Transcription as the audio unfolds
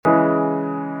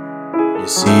You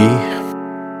see,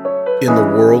 in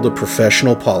the world of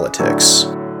professional politics,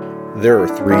 there are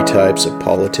three types of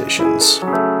politicians: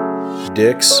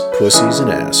 dicks, pussies,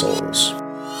 and assholes.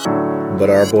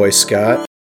 But our boy Scott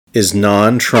is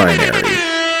non-trinary.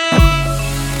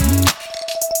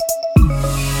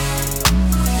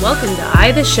 Welcome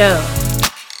to the Show,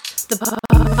 the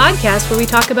podcast where we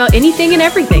talk about anything and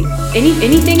everything.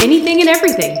 Anything and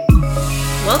everything.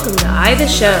 Welcome to the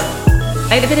Show.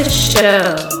 The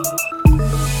Show.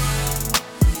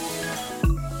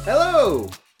 Hello!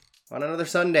 On another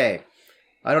Sunday.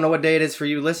 I don't know what day it is for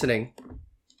you listening,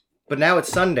 but now it's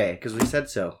Sunday, because we said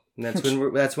so. And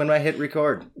that's when I hit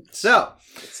record. So,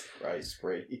 Christ,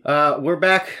 Brady. we're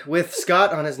back with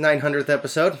Scott on his 900th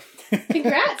episode.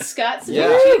 Congrats, Scott. It's a Yeah.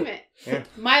 big achievement. Yeah.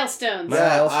 Milestones.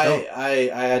 Yeah, Milestone. I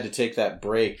had to take that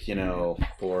break,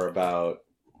 for about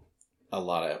a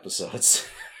lot of episodes.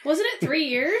 Wasn't it 3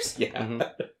 years? Yeah,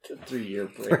 Mhm. 3-year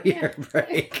break. Year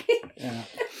break. Yeah.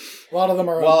 A lot of them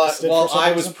are Well, unlisted while for some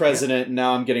I was reason. president,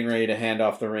 now I'm getting ready to hand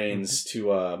off the reins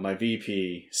to my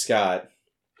VP, Scott.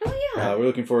 Oh, yeah. We're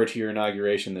looking forward to your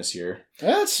inauguration this year.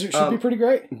 Yeah, it should be pretty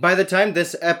great. By the time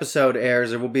this episode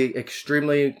airs, it will be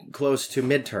extremely close to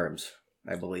midterms,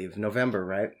 I believe. November,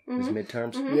 right? Is Mhm.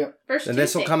 midterms. Mhm. Yeah. First And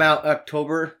this will Tuesday. come out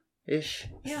October-ish.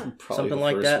 Yeah. Probably Something the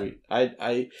like first that. week. I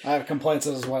I have complaints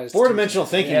as why it's four-dimensional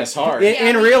thinking is hard. In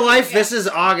Yeah. real life, Yeah. this is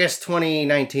August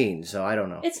 2019, so I don't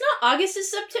know. It's not August,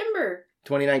 it's September.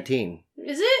 2019.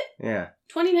 Is it? Yeah.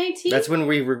 2019? That's when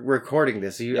we were recording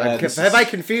this. Yeah, this Have is- I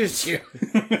confused you?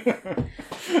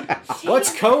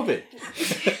 What's COVID?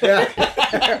 Yeah.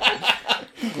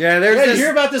 Yeah, there's Yeah, you this.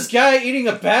 hear about this guy eating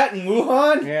a bat in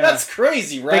Wuhan? Yeah. That's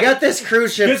crazy, right? They got this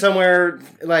cruise ship somewhere,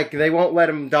 like, they won't let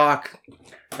him dock.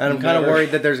 And I'm kind of Never.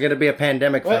 worried that there's going to be a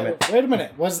pandemic from it. Wait a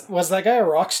minute. Was that guy a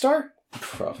rock star?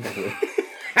 Probably.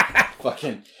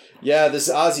 Fucking... Yeah, this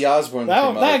Ozzy Osbourne. That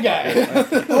looking guy.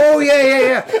 motherfucker. Oh,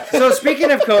 yeah. So, speaking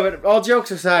of COVID, all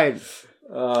jokes aside,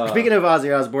 speaking of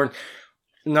Ozzy Osbourne,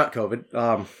 not COVID,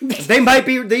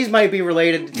 these might be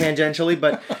related tangentially,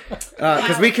 but,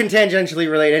 because we can tangentially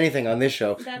relate anything on this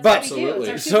show. That's But, what we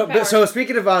do. It's So, our superpower. so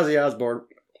speaking of Ozzy Osbourne,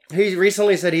 he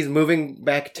recently said he's moving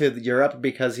back to Europe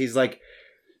because he's like,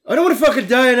 I don't want to fucking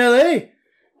die in LA.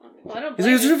 Well, I don't He's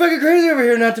blame like, it's you. fucking crazy over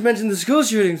here, not to mention the school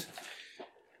shootings.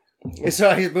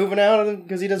 So he's moving out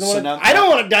because he doesn't So want now- to. I don't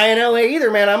want to die in LA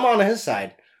either, man. I'm on his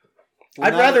side. Well,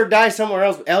 I'd now- rather die somewhere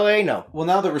else. LA, no. Well,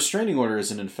 now the restraining order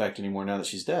isn't in effect anymore now that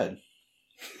she's dead.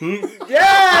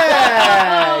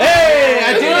 Yeah! Hey,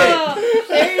 I did it! Oh,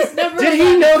 there's number Did he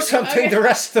one. know something Okay. the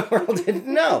rest of the world didn't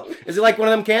know? Is it like one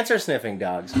of them cancer sniffing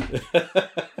dogs?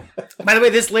 By the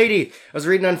way, this lady, I was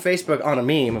reading on Facebook, on a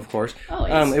meme, of course.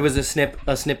 Always. It was a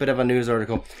snippet of a news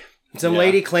article. Some Yeah.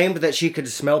 lady claimed that she could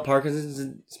smell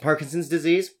Parkinson's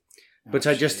disease, which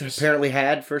I just apparently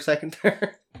had for a second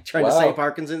there, trying to Wow. say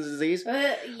Parkinson's disease.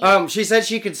 Yeah. She said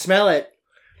she could smell it,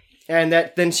 and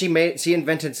that then she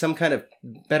invented some kind of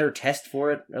better test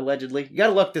for it. Allegedly, you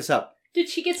gotta look this up. Did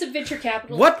she get some venture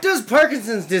capital? What does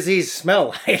Parkinson's disease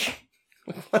smell like?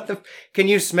 Can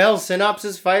you smell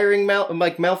synapses firing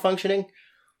malfunctioning?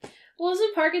 Well,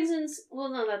 isn't Parkinson's... Well,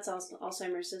 no, that's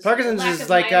Alzheimer's. Parkinson's Lack is of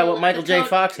like what Michael J.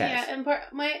 Fox has. Yeah, and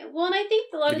and I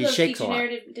think a lot Like of he those shakes a lot.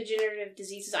 degenerative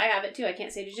diseases. I have it too. I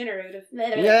can't say degenerative.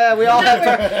 Yeah, we all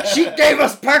have. She gave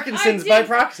us Parkinson's I by did.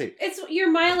 proxy. It's your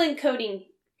myelin coating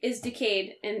is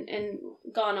decayed and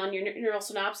gone on your neural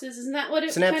synapses. Isn't that what it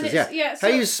Synapses, kind of yeah. Yeah. How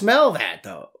do you smell that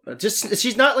though? Just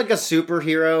she's not like a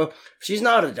superhero. She's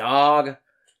not a dog.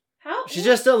 How? She's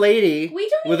just a lady We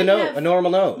don't with even have, a normal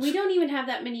nose. We don't even have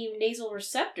that many nasal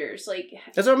receptors. Like,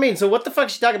 That's what I mean. So what the fuck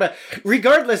is she talking about?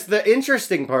 Regardless, the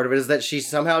interesting part of it is that she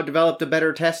somehow developed a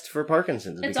better test for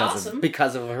Parkinson's It's because awesome.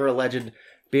 because of her alleged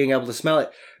being able to smell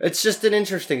it. It's just an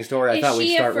interesting story. I is thought we'd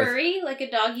she a start with. furry, like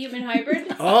a dog-human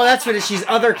hybrid? Oh, that's what it is. She's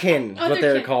otherkin. Is what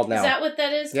they're Otherkin. called now. Is that what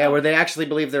that is? Yeah, Oh. where they actually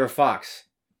believe they're a fox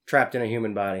trapped in a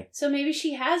human body. So maybe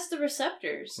she has the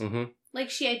receptors. Mm-hmm. Like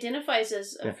she identifies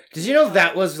as. Yeah. Did you know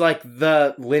that was like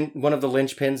one of the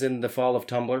linchpins in the fall of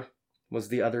Tumblr? Was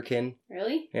the otherkin?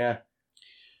 Really? Yeah.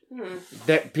 Hmm.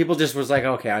 That people just was like,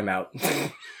 okay, I'm out.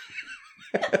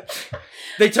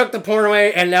 They took the porn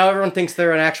away, and now everyone thinks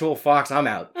they're an actual fox. I'm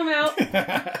out. I'm out.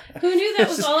 Who knew that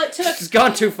was all it took? It's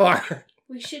gone too far.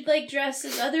 We should dress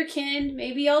as otherkin.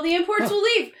 Maybe all the imports will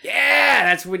leave. Yeah,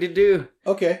 that's what we do.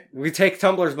 Okay. We take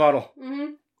Tumblr's model.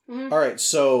 Mm-hmm. Mm-hmm. All right,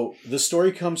 so the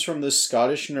story comes from this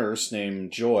Scottish nurse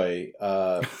named Joy,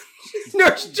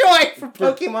 Nurse Joy for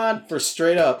Pokemon. for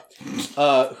straight up,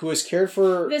 who has cared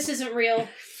for... This isn't real.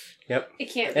 Yep.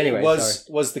 It can't be. Anyway,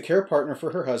 was the care partner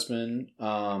for her husband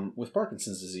with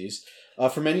Parkinson's disease.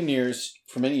 For many years,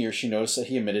 she noticed that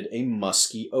he emitted a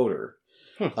musky odor,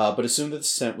 but assumed that the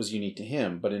scent was unique to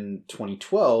him. But in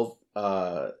 2012,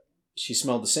 she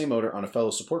smelled the same odor on a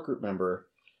fellow support group member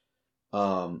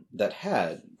that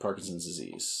had Parkinson's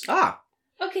disease.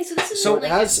 Okay, so this is so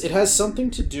it has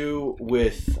something to do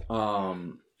with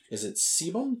is it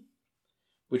sebum,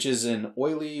 which is an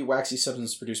oily, waxy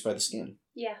substance produced by the skin.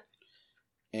 Yeah.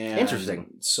 And interesting.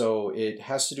 So it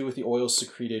has to do with the oils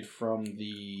secreted from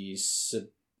the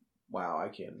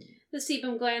the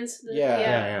sebum glands.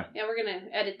 Yeah, we're gonna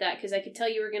edit that because I could tell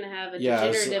you were gonna have a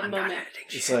degenerative moment.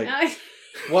 It's like,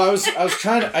 well, I was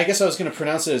trying to. I guess I was gonna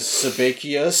pronounce it as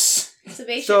sebaceous.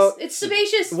 Sebaceous. So, it's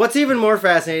sebaceous. What's even more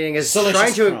fascinating is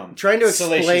trying to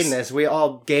explain Salacious. this. We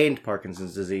all gained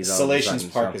Parkinson's disease. Salacious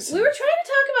Parkinson. We were trying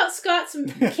to talk about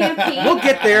Scott's campaign. We'll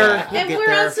get there. And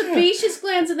we're on sebaceous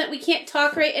glands and that we can't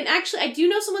talk right. And actually, I do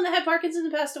know someone that had Parkinson's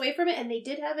and passed away from it, and they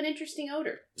did have an interesting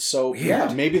odor. So,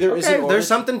 yeah, maybe there is an odor. There's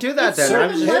something to that it's then.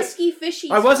 sort of musky, fishy.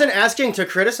 I wasn't asking to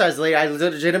criticize the lady. I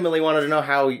legitimately wanted to know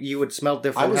how you would smell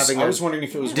different I was wondering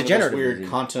if it was degenerative one of those weird disease.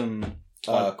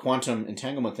 quantum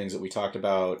entanglement things that we talked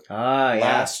about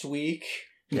last week.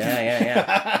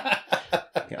 Yeah.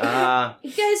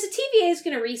 You guys, the TVA is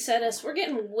going to reset us. We're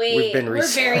getting we're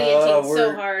varianting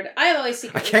so hard. I've always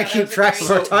secretly I can't keep track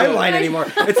of our timeline anymore.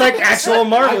 It's like actual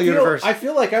Marvel universe. I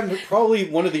feel like I'm probably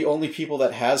one of the only people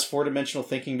that has 4-dimensional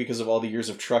thinking because of all the years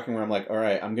of trucking where I'm like, all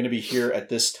right, I'm going to be here at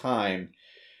this time.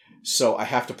 So I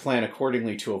have to plan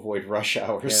accordingly to avoid rush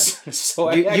hours. Yeah.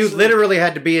 So you literally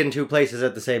had to be in two places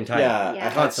at the same time.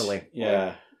 Yeah. Constantly.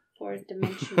 Yeah.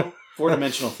 4-dimensional.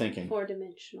 4-dimensional thinking.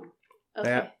 4-dimensional. Okay.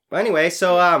 Yeah. Anyway,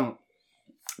 so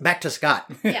back to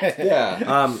Scott.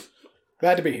 Yeah.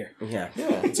 Glad to be here. Yeah.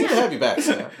 It's good to have you back,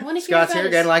 Scott. Scott's here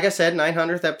again. Like I said,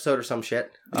 900th episode or some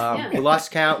shit. We lost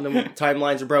count and the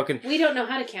timelines are broken. We don't know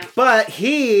how to count. But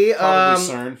he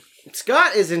CERN.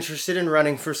 Scott is interested in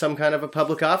running for some kind of a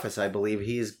public office, I believe.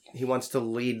 He wants to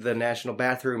lead the National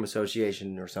Bathroom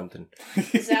Association or something.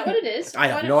 Is that what it is? I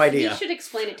have no idea. You should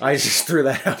explain it to I me. just threw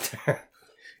that out there.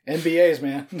 NBAs,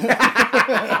 man.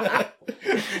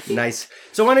 Nice.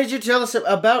 So why don't you tell us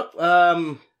about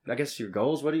I guess your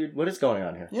goals? What is going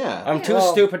on here? Yeah. I'm too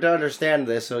stupid to understand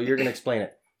this, so you're going to explain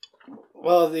it.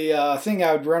 Well, the thing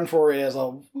I would run for is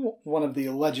one of the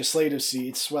legislative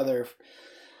seats,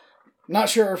 not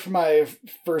sure if my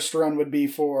first run would be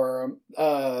for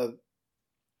the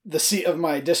seat of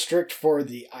my district for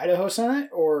the Idaho Senate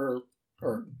or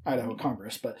Idaho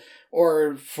Congress,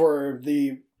 or for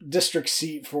the district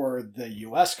seat for the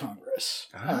U.S. Congress.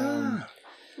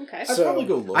 Okay. I'd probably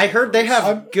go local. I heard they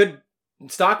have good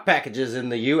stock packages in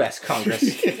the U.S.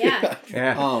 Congress. Yeah.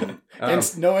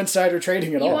 And no insider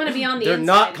trading at all. You want to be on the They're inside.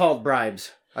 not called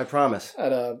bribes. I promise.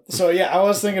 So yeah, I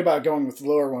was thinking about going with the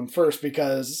lower one first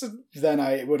because then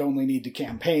I would only need to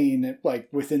campaign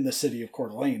within the city of Coeur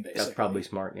d'Alene, basically. That's probably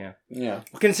smart, yeah. Yeah.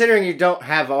 Considering you don't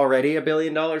have already $1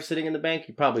 billion sitting in the bank,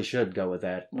 you probably should go with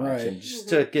that option. Right. Just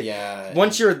to get, Yeah.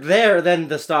 Once you're there, then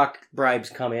the stock bribes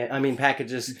come in. I mean,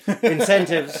 packages,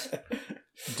 incentives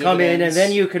come in, and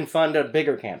then you can fund a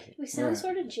bigger campaign. We sound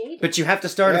sort of jaded. But you have to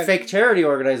start a fake charity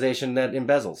organization that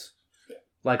embezzles,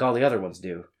 like all the other ones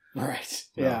do. Right.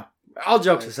 Yeah. All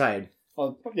jokes aside.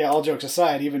 Well, yeah, all jokes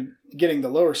aside, even getting the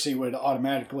lower seat would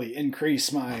automatically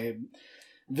increase my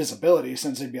visibility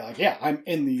since it'd be like, yeah, I'm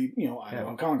in the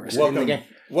Idaho Congress.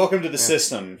 Welcome to the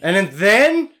system. And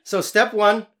then, so step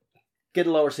 1, get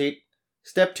a lower seat.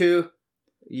 Step 2,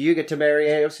 you get to marry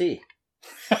AOC.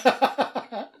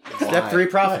 Step 3,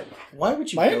 profit. Why would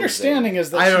you? My understanding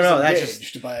is that I don't she's know,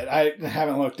 engaged, but I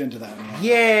haven't looked into that yet.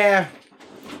 Yeah.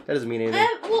 That doesn't mean anything.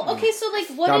 Well, okay, so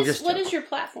what is your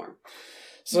platform?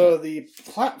 So the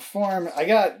platform, I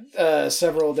got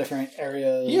several different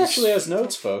areas. He actually has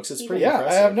notes, folks. It's pretty impressive.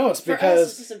 I have notes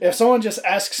because us, if someone just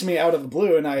asks me out of the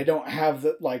blue and I don't have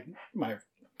my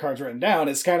cards written down,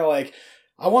 it's kind of like,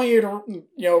 I want you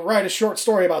to write a short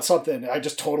story about something. I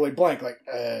just totally blank, but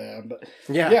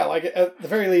yeah, like at the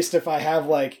very least, if I have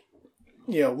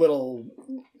little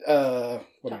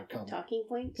what do I call them? Talking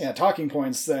points? Yeah, talking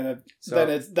points, then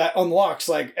that unlocks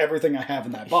everything I have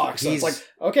in that box. So it's like,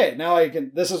 okay, now I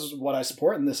can, this is what I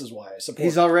support and this is why I support.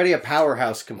 He's already a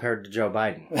powerhouse compared to Joe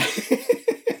Biden.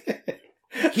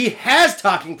 He has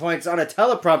talking points on a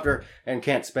teleprompter and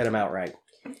can't spit them out right.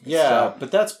 Yeah,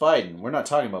 but that's Biden. We're not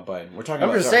talking about Biden. We're talking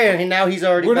about I'm just saying, now he's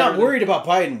already... We're not worried about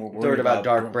Biden. We're worried about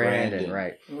Dark Brandon,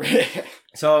 right.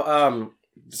 So,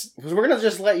 we're going to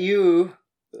just let you...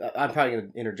 I'm probably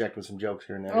going to interject with some jokes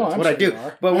here and there. That's what I do.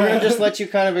 But we're going to just let you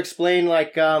kind of explain,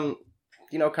 kind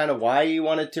kind of why you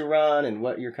wanted to run and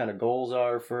what your kind of goals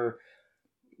are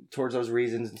towards those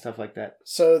reasons and stuff like that?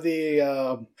 So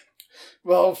the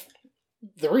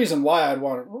reason why I'd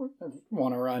want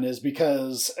to run is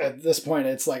because at this point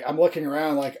it's like I'm looking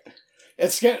around like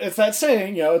it's that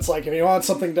saying, it's like if you want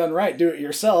something done right, do it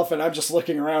yourself. And I'm just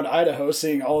looking around Idaho,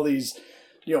 seeing all these,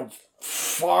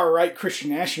 far right Christian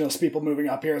nationalist people moving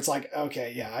up here. It's like,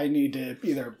 okay, yeah, I need to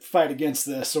either fight against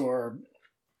this or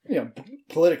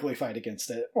politically fight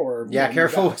against it, or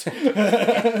careful.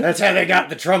 That's how they got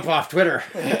the Trump off Twitter.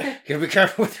 You gotta be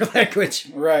careful with your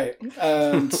language, right?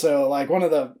 So like one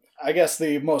of the, I guess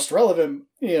the most relevant,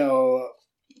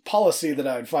 policy that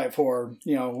I would fight for,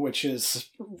 which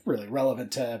is really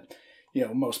relevant to,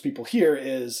 most people here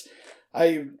is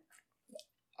I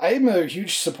am a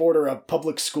huge supporter of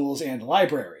public schools and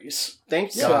libraries.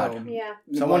 Thank God. Yeah.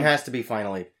 Someone has to be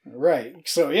finally. Right.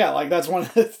 So yeah, like that's one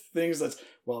of the things that's,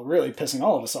 really pissing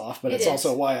all of us off, but it's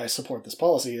also why I support this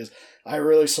policy is I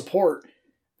really support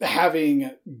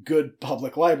having good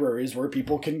public libraries where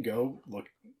people can go look,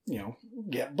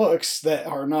 get books that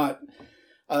are not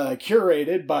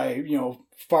curated by,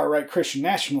 far-right Christian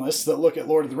nationalists that look at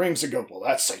Lord of the Rings and go, well,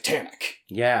 that's satanic.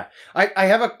 Yeah.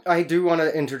 I do want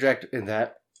to interject in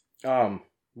that,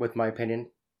 with my opinion,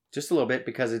 just a little bit,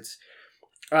 because it's,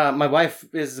 my wife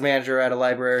is the manager at a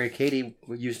library. Katie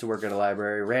used to work at a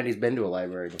library. Randy's been to a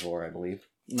library before, I believe.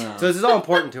 No. So this is all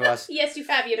important to us. Yes, you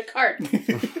have. You had a card.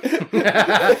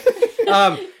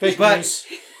 But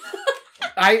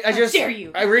I just, dare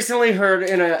you? I recently heard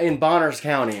in Bonners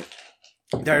County,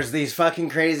 there's these fucking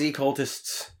crazy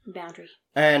cultists. Boundary.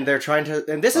 And they're trying to,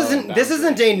 and this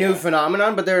isn't a new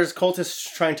phenomenon, but there's cultists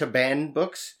trying to ban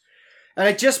books.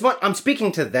 And I'm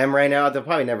speaking to them right now. They'll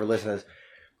probably never listen to this.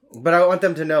 But I want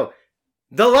them to know,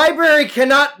 the library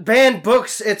cannot ban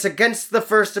books. It's against the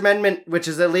First Amendment, which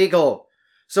is illegal.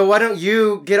 So why don't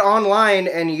you get online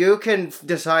and you can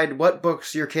decide what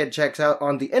books your kid checks out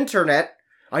on the internet.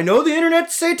 I know the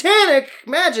internet's satanic,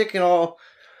 magic and all,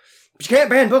 but you can't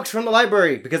ban books from the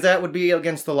library because that would be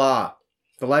against the law.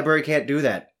 The library can't do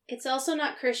that. It's also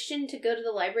not Christian to go to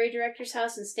the library director's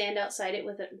house and stand outside it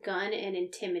with a gun and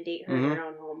intimidate her in her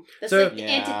own home. That's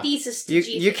antithesis to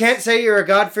Jesus. You can't say you're a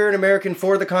God-fearing American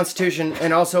for the Constitution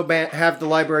and also have the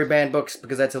library ban books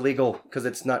because that's illegal, because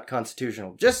it's not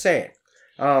constitutional. Just saying.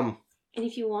 And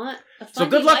if you want a so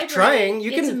good luck library, trying.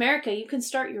 It's America. You can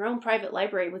start your own private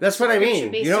library with that's what I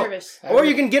mean. Service. Or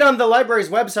you can get on the library's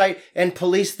website and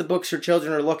police the books your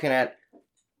children are looking at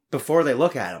before they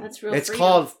look at them. That's real It's freedom.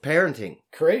 called parenting.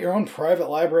 Create your own private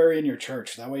library in your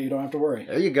church. That way you don't have to worry.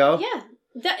 There you go. Yeah.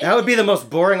 That would be the most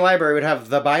boring library. It would have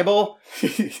the Bible,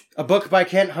 a book by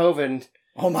Kent Hovind.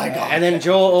 Oh my God. And then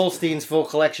Joel Osteen's full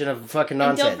collection of fucking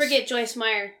nonsense. And don't forget Joyce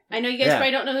Meyer. I know you guys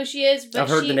probably don't know who she is, but I've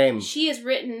heard the name. She has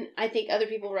written, I think other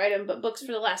people write them, but books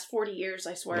for the last 40 years,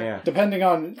 I swear. Yeah. Depending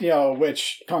on,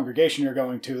 which congregation you're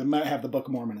going to, they might have the Book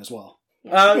of Mormon as well.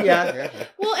 Oh, yeah.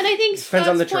 Well, and I think Depends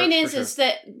on the Scott's point church, is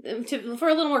that, for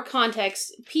a little more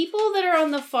context, people that are on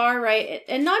the far right,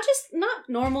 and not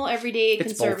normal everyday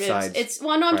conservatives. Both sides.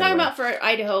 I'm talking about for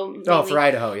Idaho. Mainly. Oh, for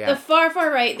Idaho, yeah. The far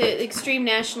right, the extreme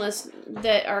nationalists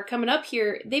that are coming up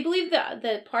here, they believe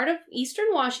that part of Eastern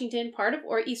Washington, part of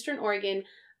Eastern Oregon,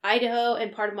 Idaho,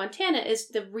 and part of Montana is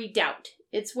the redoubt.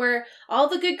 It's where all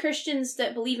the good Christians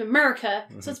that believe in America,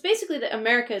 so it's basically that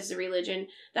America is the religion,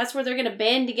 that's where they're going to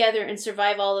band together and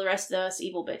survive all the rest of us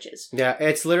evil bitches. Yeah,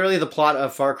 it's literally the plot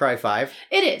of Far Cry 5.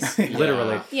 It is.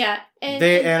 Literally. Yeah.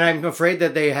 And I'm afraid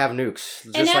that they have nukes,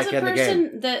 just and like as in the game. a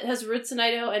person that has roots in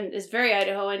Idaho and is very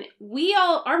Idahoan,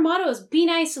 our motto is be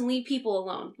nice and leave people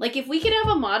alone. Like, if we could have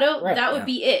a motto, that would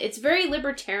be it. It's very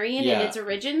libertarian in its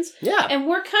origins. Yeah. And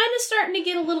we're kind of starting to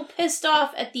get a little pissed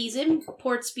off at these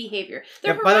imports' behavior.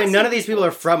 Yeah, by the way, none of these people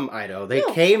are from Idaho. They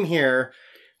came here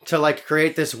to,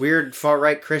 create this weird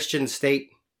far-right Christian state.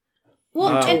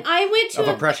 Well, and I went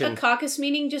to a caucus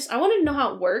meeting. I wanted to know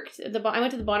how it worked. I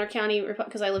went to the Bonner County,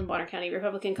 because I live in Bonner County,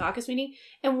 Republican caucus meeting.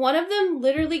 And one of them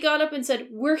literally got up and said,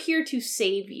 "We're here to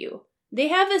save you." They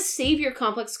have a savior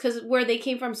complex because where they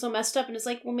came from so messed up. And it's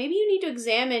like, well, maybe you need to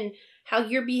examine how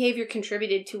your behavior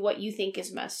contributed to what you think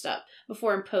is messed up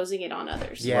before imposing it on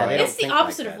others. Yeah, it's the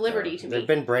opposite of liberty to me. They've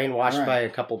been brainwashed by a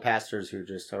couple pastors who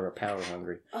just are power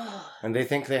hungry. And they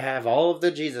think they have all of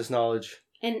the Jesus knowledge.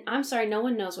 And I'm sorry, no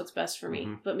one knows what's best for me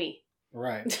but me.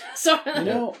 Right. So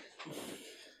I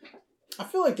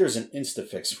feel like there's an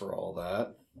insta-fix for all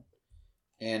that.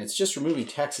 And it's just removing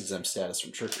tax-exempt status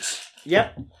from churches.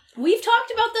 Yep. We've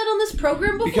talked about that on this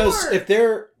program before. Because if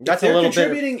they're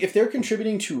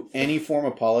contributing to any form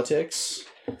of politics.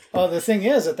 Well, the thing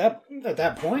is, at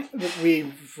that point,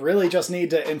 we really just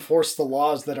need to enforce the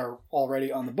laws that are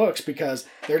already on the books, because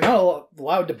they're not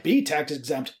allowed to be tax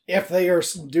exempt if they are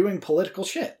doing political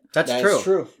shit. That's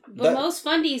true. But most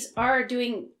fundies are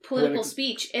doing political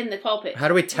speech in the pulpit. How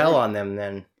do we tell on them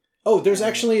then? Oh, there's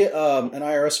actually an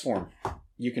IRS form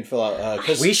you can fill out.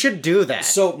 We should do that.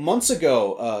 So months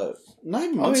ago,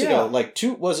 9 months ago, like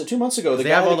 2 months ago, the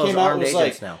guy that came out was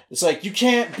like, it's like, you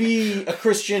can't be a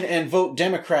Christian and vote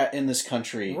Democrat in this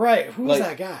country. Right. Who's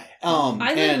that guy?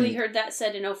 I literally heard that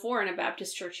said in 2004 in a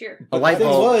Baptist church here. The thing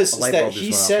was that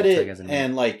he said it,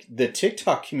 and like the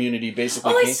TikTok community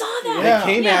basically I saw that.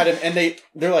 They came at him, and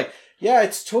they're like, yeah,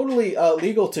 it's totally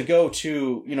legal to go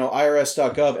to,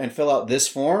 IRS.gov and fill out this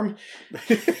form.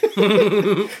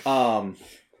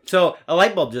 So a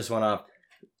light bulb just went off.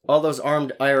 All those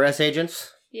armed IRS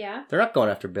agents, they're not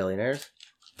going after billionaires.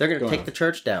 They're going to take the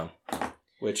church down.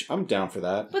 Which, I'm down for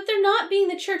that. But they're not being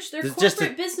the church. They're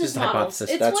corporate business models.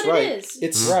 It's That's what right. it is.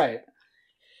 It's right.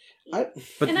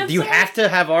 But you have to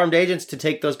have armed agents to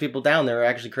take those people down. They're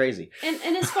actually crazy.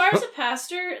 And as far as a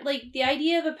pastor, like the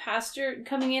idea of a pastor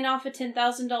coming in off a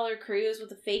 $10,000 cruise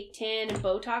with a fake tan and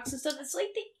Botox and stuff, it's like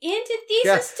the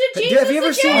antithesis to Jesus. Have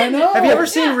you ever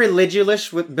seen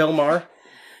Religulous with Bill Maher?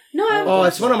 No,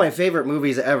 it's one of my favorite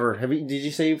movies ever. Did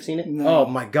you say you've seen it? No. Oh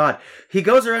my god. He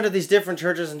goes around to these different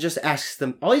churches and just asks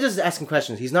them, all he does is ask them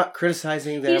questions. He's not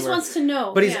criticizing them. He just wants to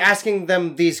know. But he's asking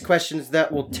them these questions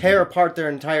that will tear apart their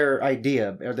entire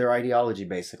idea, or their ideology,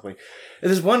 basically.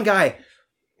 And there's one guy,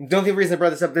 the only reason I brought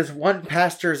this up, there's one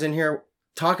pastor's in here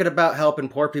talking about helping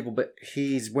poor people, but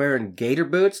he's wearing gator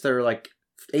boots that are like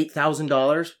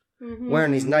 $8,000,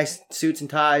 wearing these nice suits and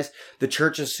ties. The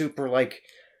church is super,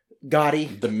 gaudy.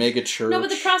 The mega church. No,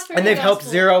 but the prosperity and they've gospel. helped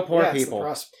zero poor people. The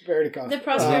prosperity gospel. The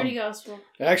prosperity gospel.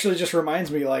 It actually just reminds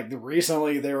me,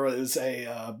 recently there was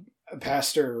a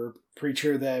pastor or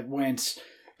preacher that went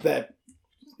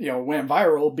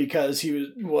viral because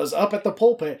he was up at the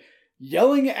pulpit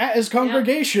yelling at his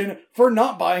congregation for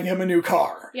not buying him a new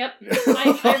car. Yep.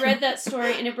 I read that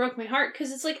story and it broke my heart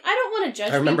because it's like, I don't want to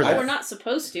judge people. We're not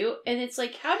supposed to. And it's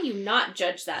like, how do you not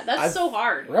judge that? That's so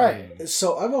hard. Right.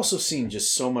 So I've also seen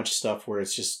just so much stuff where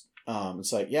it's just,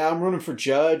 it's like, yeah, I'm running for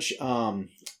judge.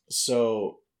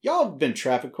 So y'all have been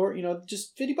traffic court,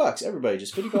 just $50. Everybody,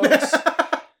 just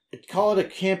 $50. Call it a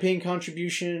campaign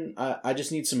contribution. I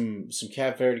just need some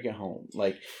cab fare to get home.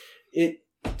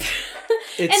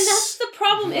 And that's the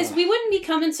problem, is we wouldn't be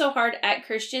coming so hard at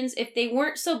Christians if they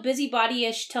weren't so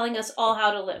busybody-ish telling us all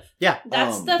how to live. Yeah.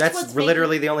 That's what's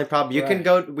literally the only problem. You can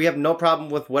go, we have no problem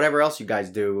with whatever else you guys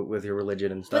do with your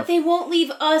religion and stuff. But they won't leave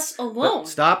us alone. But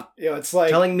stop it's like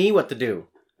telling me what to do.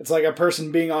 It's like a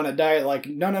person being on a diet,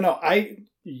 no,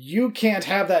 you can't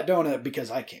have that donut because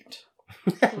I can't.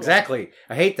 Exactly.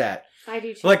 I hate that. I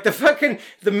do too. Like the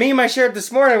meme I shared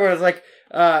this morning where it's like,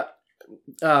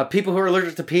 people who are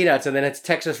allergic to peanuts, and then it's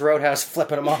Texas Roadhouse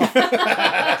flipping them off.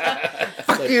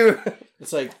 Fuck you.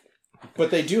 It's like,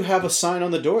 but they do have a sign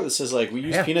on the door that says, we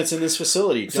use peanuts in this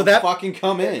facility. Don't fucking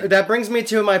come in. That brings me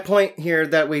to my point here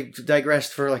that we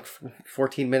digressed for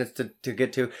 14 minutes to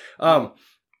get to.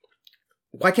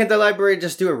 Why can't the library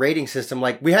just do a rating system?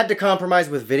 We had to compromise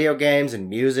with video games and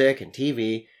music and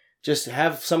TV. Just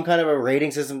have some kind of a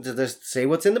rating system to just say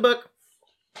what's in the book.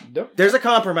 Nope. There's a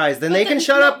compromise. Then they can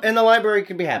shut up and the library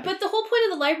can be happy. But the whole point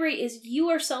of the library is you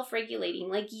are self-regulating.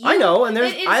 I know, and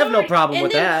I have no problem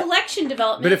with that. And then collection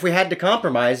development. But if we had to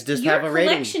compromise, just have a rating.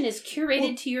 Your collection is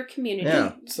curated to your community.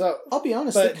 Yeah. So I'll be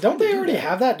honest. But don't they already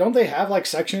have that? Don't they have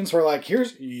sections where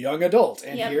here's young adult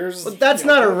and here's... Well, that's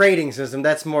not a rating system.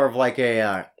 That's more of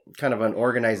a kind of an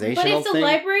organizational thing. But if the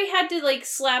library had to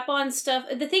slap on stuff,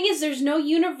 the thing is, there's no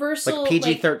universal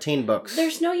PG-13 books.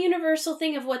 There's no universal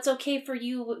thing of what's okay for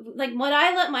you. What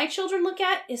I let my children look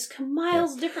at is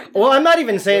miles different. Well, I'm not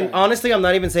even saying honestly. I'm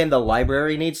not even saying the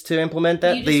library needs to implement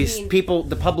that.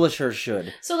 The publishers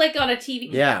should. So on a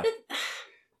TV, yeah.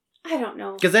 I don't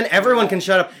know. Because then everyone can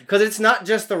shut up. Because it's not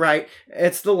just the right,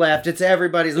 it's the left, it's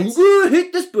everybody's like, I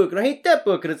hate this book and I hate that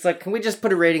book. And it's can we just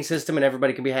put a rating system and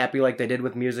everybody can be happy like they did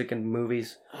with music and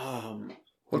movies? How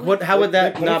would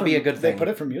that not be a good thing? They put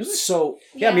it for music? So,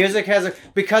 yeah, music has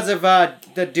because of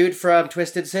the dude from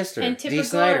Twisted Sister, and Dee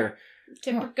Snider.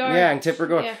 Tipper Gore. Yeah, and Tipper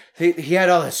Gore. Yeah. He had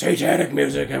all the satanic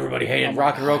music. Everybody hated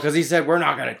rock and roll because he said, we're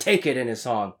not going to take it in his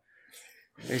song.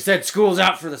 He said, school's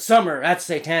out for the summer. That's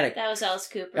satanic. That was Alice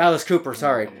Cooper. Alice Cooper,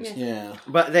 sorry. Yeah.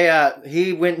 But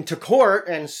he went into court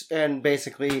and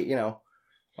basically,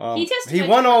 He testified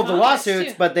won all for the Congress,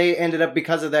 lawsuits, too. but they ended up,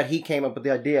 because of that, he came up with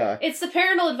the idea. It's the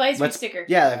parental advisory sticker.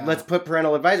 Yeah, let's put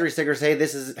parental advisory stickers. Say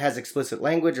this has explicit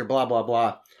language or blah blah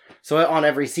blah. So on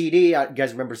every CD, you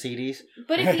guys remember CDs?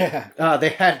 But if you, they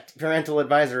had parental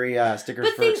advisory stickers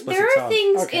for explicit there are songs.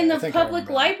 things Okay, in I the think I public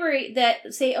remember. library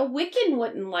that say a Wiccan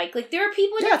wouldn't like. Like there are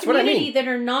people in Yeah, your that's what I community mean. that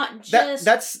are not just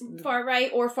That's far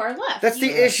right or far left. That's the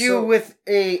You- issue with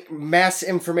a mass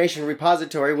information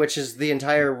repository, which is the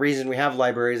entire reason we have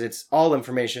libraries. It's all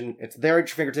information. It's there at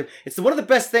your fingertip. It's one of the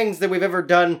best things that we've ever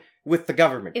done with the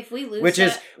government. If we lose Which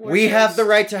is, that, we're we have toast. the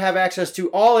right to have access to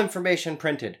all information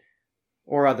printed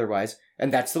or otherwise,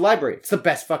 and that's the library. It's the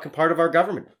best fucking part of our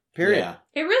government. Period. Yeah.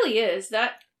 It really is.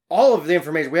 That All of the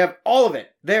information, we have all of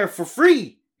it there for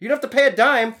free. You don't have to pay a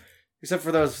dime, except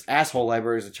for those asshole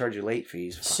libraries that charge you late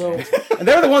fees. So And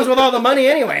they're the ones with all the money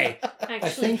anyway.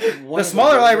 actually. I think one The of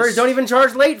smaller ways- libraries don't even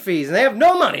charge late fees, and they have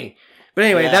no money. But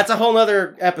anyway, Yeah. that's a whole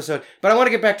other episode. But I want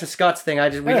to get back to Scott's thing. We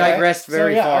Anyway, digressed so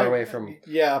very yeah, far away from.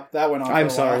 Yeah, that went on. I'm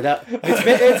for a sorry. while.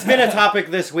 It's been a topic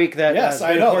this week that Yes, has I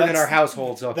been know, important in that's- our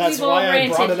household. So That's We've all why I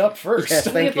brought ranted. it up first. Yes,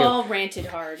 thank We've you. all ranted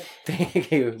hard. thank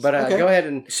you. But Okay. go ahead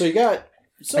and So you got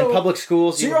and public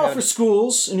schools. So you're all for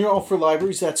schools and you're all for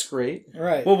libraries. That's great.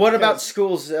 Right. Well, what about Because,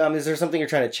 schools? Is there something you're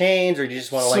trying to change, or do you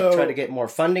just want to So- try to get more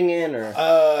funding in? Or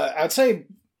I'd say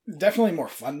definitely more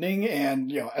funding,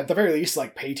 and at the very least,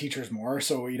 like pay teachers more,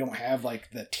 so we don't have like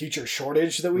the teacher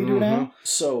shortage that we do now.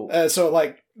 So So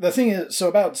like the thing is, so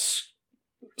about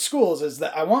schools is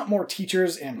that I want more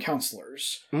teachers and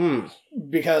counselors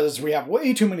because we have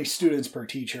way too many students per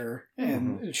teacher,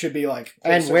 and it should be like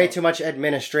and way too much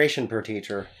administration per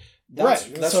teacher. that's,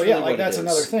 right. That's So really yeah, like what it that's is.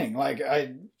 another thing. Like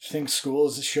I think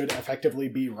schools should effectively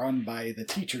be run by the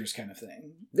teachers, kind of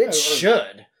thing. It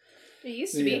should. It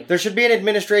used to be. There should be an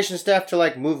administration staff to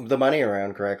like move the money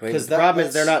around correctly. 'Cause The problem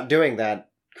is that's- they're not doing that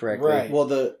correctly. Right. Well,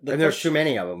 the And there's question- too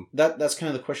many of them. that's kind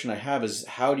of the question I have is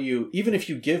how do you, even if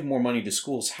you give more money to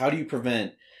schools, how do you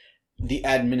prevent the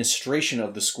administration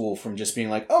of the school from just being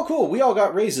like, oh cool, we all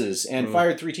got raises and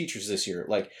fired 3 teachers this year,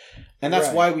 like, and that's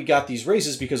Right. why we got these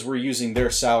raises, because we're using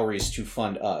their salaries to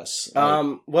fund us.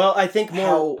 Like, Well, I think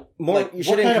how more. like, You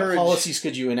should what kind encourage of policies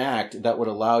could you enact that would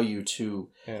allow you to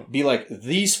be like,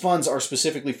 these funds are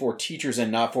specifically for teachers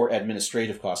and not for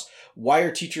administrative costs? Why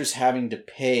are teachers having to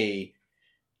pay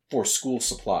for school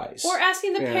supplies? Or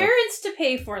asking the parents to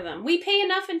pay for them. We pay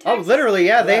enough in Oh, taxes. literally,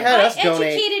 yeah. They Right. had I us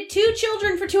donate. educated 2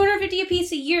 children for $250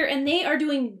 apiece a year, and they are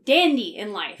doing dandy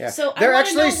in life. Yeah. So They're I want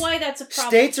to know actually- why that's a problem.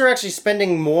 States are actually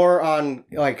spending more on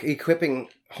like equipping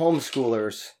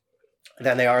homeschoolers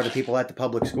than they are the people at the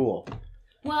public school.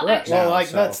 well, Right. actually, Well, now, like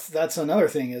so- that's another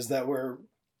thing is that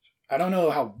I don't know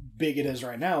how big it is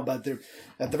right now, but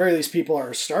at the very least, people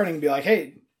are starting to be like,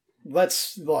 hey,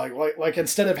 let's like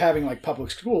instead of having like public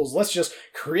schools, let's just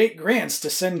create grants to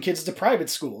send kids to private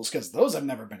schools because those have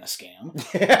never been a scam.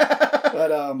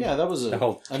 But yeah, that was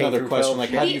whole another K through question. 12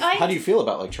 Like, shit. how do you feel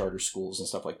about like charter schools and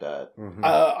stuff like that?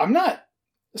 I'm not.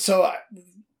 So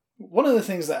one of the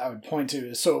things that I would point to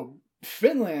is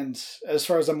Finland, as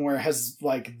far as I'm aware, has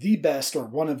like the best or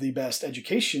one of the best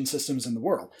education systems in the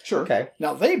world. Sure. Okay.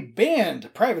 Now they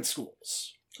banned private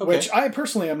schools, which I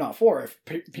personally am not for. If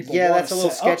people Yeah, want that's to a little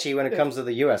set up- sketchy when it comes to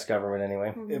the U.S. government,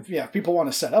 anyway. If people want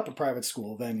to set up a private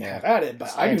school, then Yeah. have at it. But I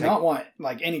do Scientific. not want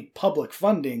like any public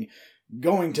funding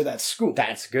going to that school.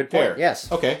 That's a good point. Fair.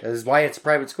 Yes. Okay. That is why it's a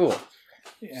private school,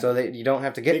 Yeah. so that you don't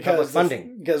have to get public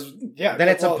funding. Because Then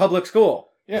it's a public school.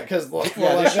 Yeah, because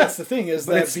Yeah, that's the thing is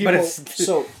But that it's people. but it's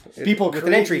So People with an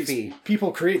create entry these, fee.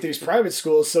 People create these private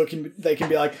schools so they can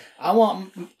be like, I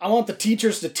want the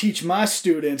teachers to teach my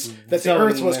students that the Zoning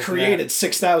Earth was this and created that.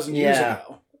 6,000 years Yeah.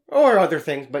 ago. Or other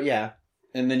things, but yeah.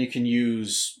 and then you can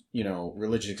use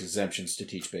religious exemptions to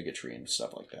teach bigotry and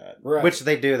stuff like that. Right. Which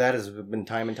they do. That has been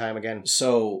time and time again.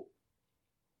 So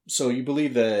you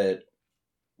believe that?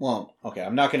 Well, okay.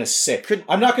 I'm not going to say.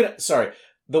 I'm not going to. Sorry,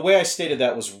 the way I stated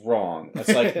that was wrong. It's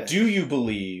like, do you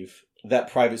believe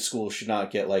that private schools should not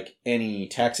get like any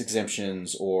tax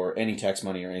exemptions or any tax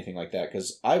money or anything like that?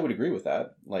 Because I would agree with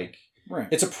that. Like, Right.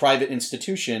 it's a private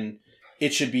institution.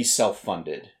 It should be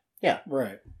self-funded.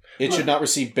 Right. It should not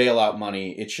receive bailout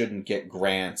money. It shouldn't get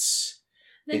grants.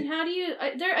 then how do you?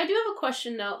 I do have a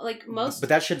question though. Like most, But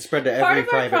that should spread to part every of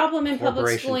our private problem in public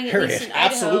corporation, schooling, at period. least in Idaho,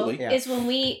 Absolutely. Yeah. is when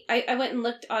I went and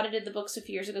audited the books a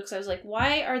few years ago because I was like,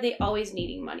 why are they always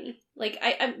needing money? Like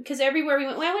because everywhere we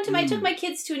went, when I took my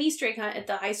kids to an Easter egg hunt at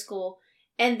the high school,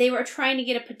 and they were trying to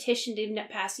get a petition to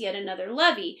pass yet another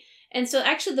levy. And so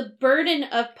actually the burden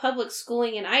of public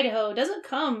schooling in Idaho doesn't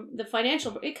come,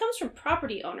 it comes from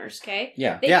property owners, okay?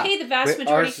 Yeah. They pay the vast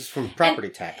majority. Ours is from property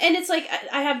tax. And it's like,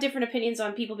 I have different opinions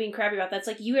on people being crabby about that. It's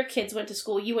like, your kids went to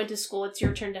school, you went to school, it's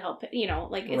your turn to help,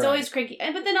 it's always cranky.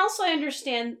 But then also I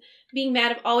understand being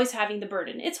mad of always having the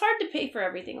burden. It's hard to pay for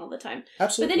everything all the time.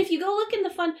 Absolutely. But then if you go look in the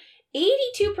fund,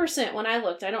 82% when I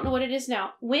looked, I don't know what it is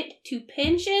now, went to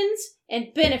pensions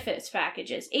and benefits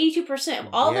packages. 82% of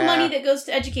all the money that goes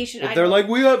to education. They're like,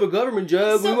 we have a government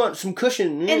job, we want some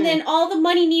cushion. And then all the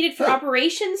money needed for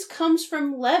operations comes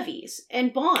from levies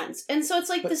and bonds. And so it's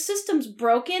like the system's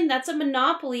broken. That's a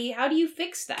monopoly. How do you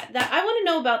fix that? I want to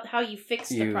know about how you fix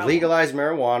the problem. You legalize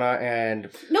marijuana and...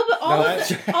 No, but all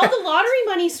the lottery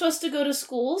money is supposed to go to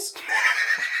schools.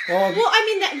 Well,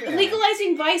 I mean,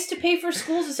 legalizing vice to pay for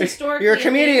schools is historically... You're a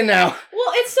comedian now.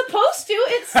 Well, it's supposed to.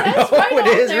 It says right it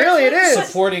is. there. Really, it is.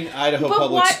 Supporting Idaho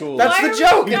public schools. That's the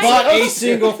joke. You bought a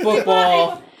single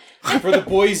football for the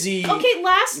Boise... Okay,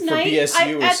 last night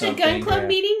BSU at the gun club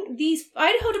meeting, the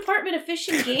Idaho Department of Fish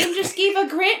and Game just gave a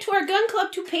grant to our gun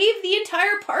club to pave the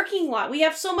entire parking lot. We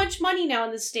have so much money now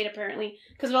in this state, apparently,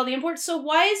 because of all the imports. So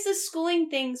why is this schooling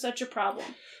thing such a problem?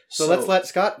 So let's let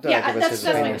Scott give us his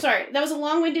opinion. Sorry, that was a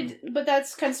long-winded, but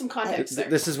that's kind of some context there.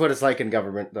 This is what it's like in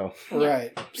government, though.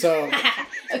 Right. So...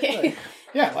 Okay.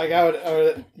 Yeah, like I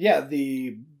would,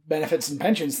 the benefits and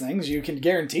pensions things, you can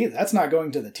guarantee that's not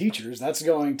going to the teachers, that's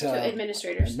going to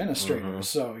administrators. Mm-hmm.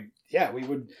 So, yeah, we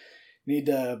would need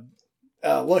to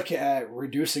look at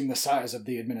reducing the size of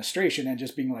the administration and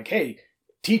just being like, hey,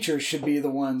 teachers should be the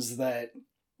ones that,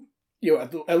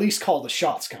 at least call the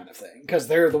shots kind of thing, because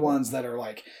they're the ones that are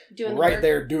like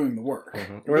there doing the work.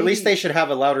 Mm-hmm. Or at least they should have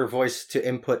a louder voice to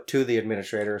input to the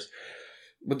administrators.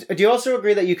 Do you also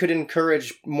agree that you could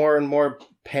encourage more and more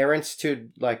parents to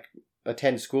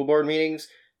attend school board meetings?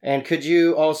 And could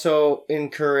you also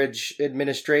encourage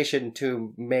administration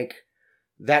to make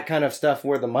that kind of stuff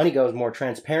where the money goes more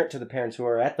transparent to the parents who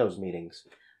are at those meetings?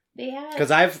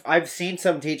 Because I've seen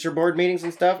some teacher board meetings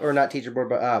and stuff, or not teacher board,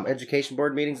 but education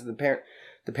board meetings, and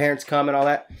the parents come and all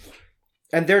that,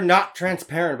 and they're not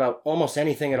transparent about almost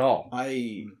anything at all.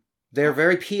 They're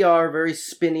very PR, very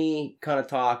spinny kind of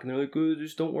talk, and they're like, oh,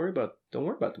 just don't worry about the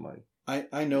money.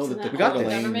 I know that the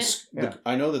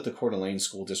Coeur d'Alene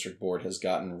School District Board has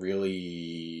gotten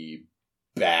really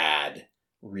bad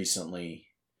recently.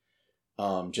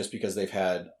 Just because they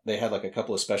had like a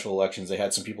couple of special elections, they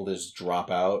had some people just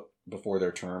drop out before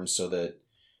their terms so that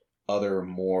other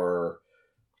more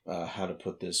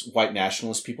white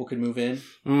nationalist people could move in.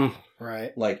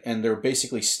 Right. And they're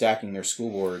basically stacking their school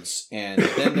boards, and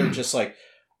then they're just like,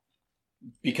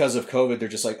 because of COVID, they're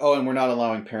just like, oh, and we're not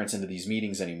allowing parents into these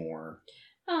meetings anymore.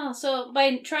 Oh, so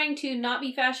by trying to not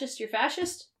be fascist, you're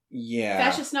fascist? Yeah.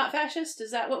 Fascist, not fascist?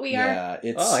 Is that what we are? Yeah,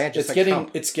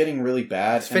 it's getting really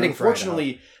bad. And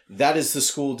unfortunately, that is the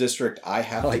school district I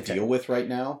have to deal with right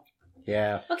now.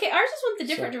 Yeah. Okay, ours just went the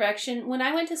different direction. When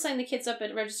I went to sign the kids up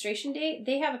at registration day,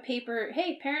 they have a paper,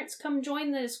 hey, parents, come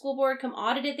join the school board, come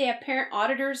audit it. They have parent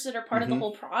auditors that are part of the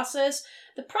whole process.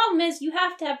 The problem is you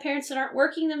have to have parents that aren't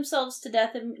working themselves to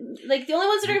death. And the only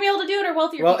ones that are going to be able to do it are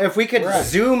wealthier people. If we could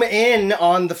zoom in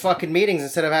on the fucking meetings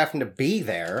instead of having to be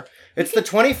there. It's the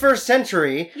 21st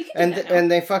century,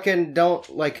 and they fucking don't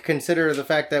consider the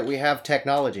fact that we have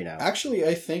technology now. Actually,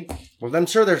 I think... Well, I'm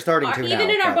sure they're starting to now. Even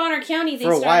in our Bonner County, they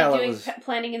started doing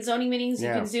planning and zoning meetings. You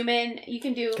can zoom in. You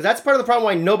can do... Because that's part of the problem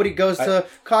why nobody goes to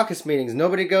caucus meetings.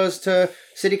 Nobody goes to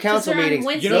city council meetings.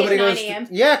 Nobody goes to 9 a.m.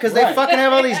 Yeah, because they fucking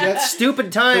have all these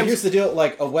stupid times. But here's the deal,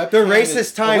 a webcam... They're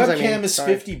racist times, A webcam is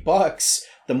 $50.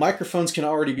 The microphones can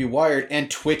already be wired,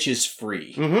 and Twitch is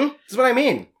free. Mm-hmm. That's what I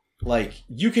mean.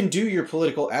 You can do your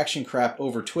political action crap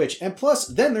over Twitch, and plus,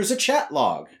 then there's a chat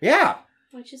log. Yeah.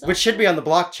 Which should be on the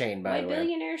blockchain, by the way. Why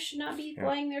billionaires should not be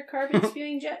flying their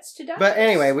carbon-spewing jets to Davos. But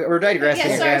anyway, we're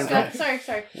digressing again. Scott.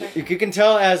 Sorry. You can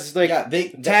tell as,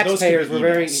 taxpayers, we're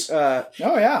very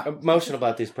emotional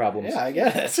about these problems. Yeah, I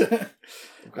get it.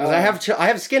 Because I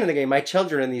have skin in the game. My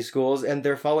children in these schools, and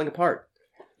they're falling apart.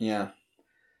 Yeah.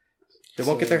 They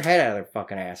won't get their head out of their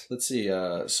fucking ass. Let's see.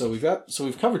 So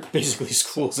we've covered basically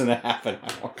schools in a half an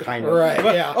hour. Kind of. Right.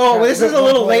 Yeah. Oh, well, this is a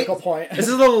little late. Point. This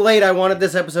is a little late. I wanted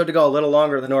this episode to go a little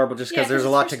longer than normal, just because there's a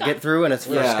lot to get through, and it's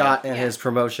for Scott and his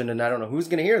promotion. And I don't know who's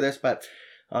going to hear this, but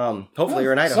hopefully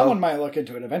you're in Idaho. Someone might look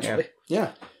into it eventually.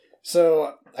 Yeah.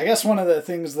 So I guess one of the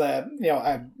things that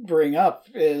I bring up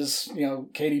is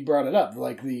Katie brought it up,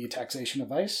 the taxation of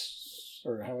vice.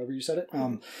 Or however you said it.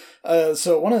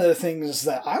 So one of the things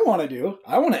that I want to do,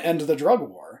 I want to end the drug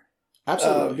war.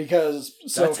 Absolutely. Because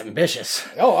That's ambitious.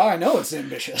 Oh, I know it's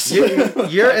ambitious.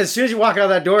 You're as soon as you walk out of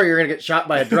that door, you're gonna get shot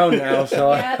by a drone now.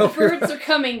 So Yeah, the birds are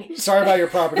coming. Sorry about your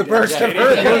property. The birds damage.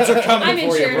 are coming I'm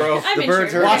for you, insured. bro. I'm The birds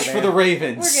insured. are- Watch man. for the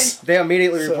ravens. We're good. they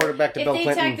immediately So, reported back to If Bill they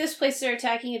Clinton. attack this place, they're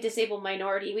attacking a disabled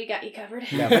minority. We got you covered.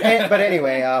 Yeah, but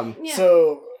anyway, Yeah.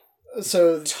 So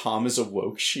Tom is a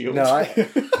woke shield. no,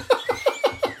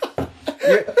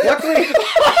 luckily,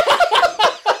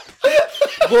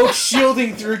 woke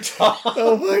shielding through Tom.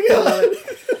 oh my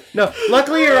god.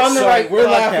 luckily you're on the Sorry, right. we're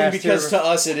podcast laughing because here. to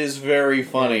us it is very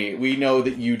funny. We know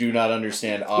that you do not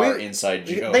understand our inside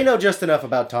joke. They know just enough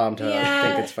about Tom to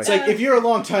Yeah. think it's funny. It's like if you're a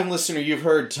long-time listener, you've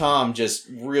heard Tom just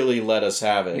really let us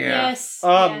have it. Yeah. Yes.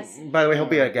 yes. By the way, he'll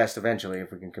be a guest eventually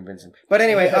if we can convince him. But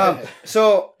anyway,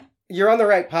 so you're on the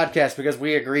right podcast because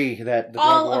we agree that the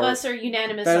All drug of war, us are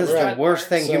unanimous that on is the the drug worst war.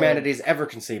 thing So- humanity's ever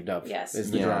conceived of. Yes.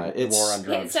 Is the, Yeah, the war on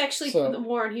drugs. It's actually So- the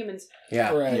war on humans.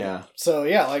 Yeah. Right. Yeah. So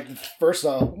yeah, like first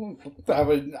off, I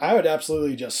would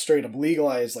absolutely just straight up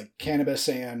legalize like cannabis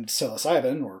and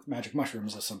psilocybin or magic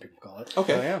mushrooms, as some people call it.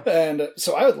 Okay. Oh, yeah. And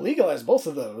so I would legalize both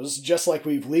of those, just like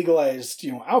we've legalized,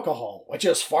 alcohol, which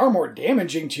is far more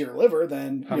damaging to your liver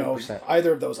than 100%.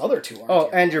 either of those other two are. Oh,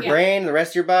 and your Yeah. brain, the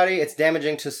rest of your body, it's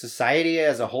damaging to society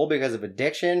as a whole because of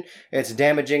addiction. It's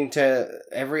damaging to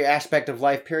every aspect of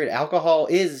life, period. Alcohol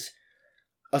is,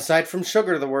 aside from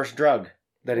sugar, the worst drug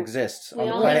that exists We on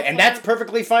the all planet. know And that's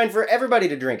perfectly fine for everybody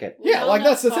to drink it. Yeah, We all like, know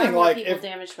that's the far thing, more like, people if-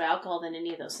 damaged by alcohol than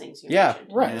any of those things you Yeah. mentioned.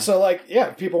 right. Yeah. So like, yeah,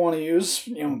 if people want to use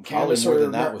cannabis more or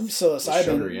than that with psilocybin,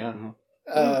 sugar, yeah.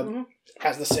 Mhm.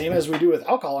 as the same as we do with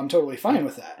alcohol, I'm totally fine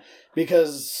with that.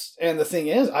 Because, and the thing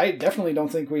is, I definitely don't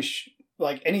think we should,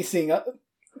 like anything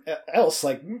else,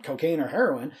 like cocaine or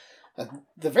heroin, at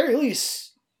the very least,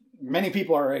 many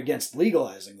people are against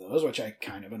legalizing those, which I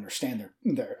kind of understand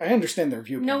I understand their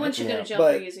viewpoint. No one should go to jail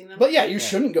But- for using them. But yeah, you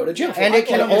shouldn't go to jail. for And it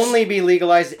can alcohol. only be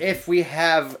legalized if we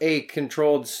have a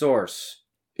controlled source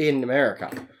in America.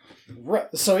 Right.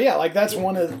 So yeah, like that's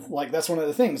one of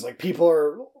the things. Like people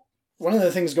are. One of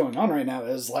the things going on right now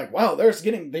is like, wow, there's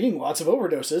being lots of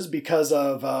overdoses because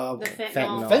of the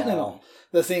fentanyl. fentanyl.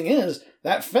 The thing is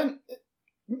that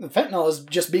fentanyl is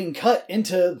just being cut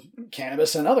into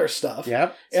cannabis and other stuff.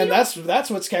 Yep. And that's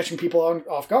what's catching people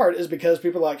off guard is because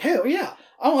people are like, hey, yeah,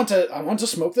 I want to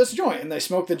smoke this joint, and they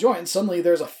smoke the joint, and suddenly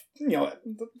there's a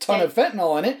ton of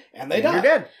fentanyl in it, and they die. You're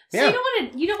dead. So Yeah.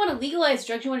 you don't want to legalize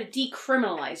drugs. You want to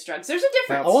decriminalize drugs. There's a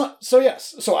difference.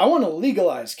 I want to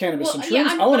legalize cannabis and yeah, shrooms.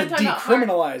 I but want I'm to talking about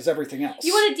decriminalize everything else.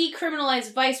 You want to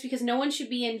decriminalize vice because no one should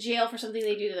be in jail for something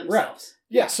they do to themselves.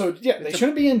 Yeah, so yeah, they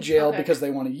shouldn't be in jail Okay. because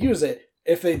they want to use it.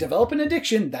 If they develop an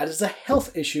addiction, that is a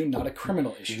health issue, not a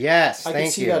criminal issue. Yes, I thank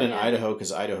can see you. that in Yeah. Idaho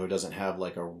because Idaho doesn't have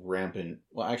like a rampant.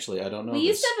 Well, actually, I don't know. We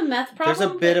used to have a meth problem.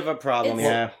 There's a bit of a problem,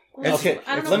 it's- yeah. Okay,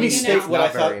 I don't know let if me you do state now. what Not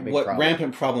I thought. very big What problem.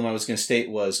 rampant problem I was going to state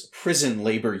was prison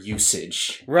labor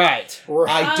usage. Right.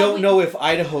 I don't we- know if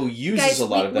Idaho uses Guys, a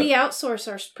lot of that. we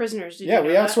outsource our prisoners. Did Yeah, you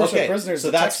we know that? outsource- Okay, prisoners so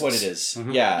to that's Texas. what it is.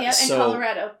 Mhm. Yeah, Yeah, in so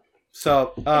Colorado.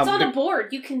 So It's on the- a board.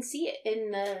 You can see it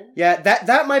in the. yeah,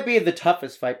 that might be the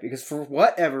toughest fight because for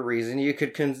whatever reason you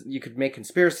could make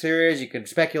conspiracy theories, you could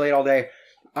speculate all day.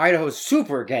 Idaho's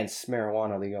super against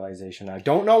marijuana legalization. I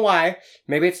don't know why.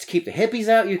 Maybe it's to keep the hippies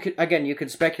out. You could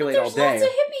speculate all There's day. lots of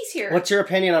hippies here. What's your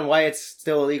opinion on why it's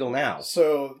still illegal now?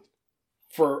 So,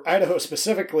 for Idaho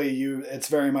specifically, it's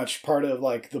very much part of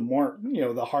like the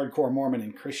the hardcore Mormon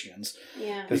and Christians.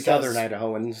 Yeah. The Because- southern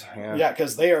Idahoans. Yeah,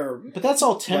 because they are. But that's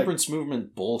all temperance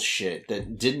movement bullshit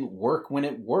that didn't work when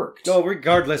it worked. So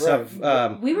regardless Right.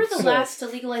 of We were the So- last to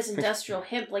legalize industrial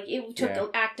hemp. Like, it took Yeah. an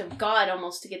act of God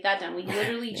almost to get that done. We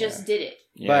literally just did it.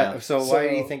 Yeah. But so why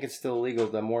do you So- think it's still illegal?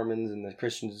 The Mormons and the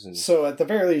Christians and So at the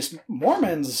very least,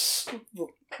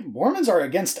 Mormons are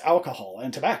against alcohol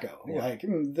and tobacco. Yeah. Like,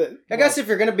 I guess if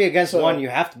you're going to be against So- one, you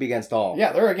have to be against all.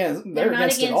 yeah, they're against. They're They're not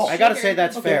against it against all. I gotta sugar. say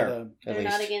that's Okay, fair. then. At They're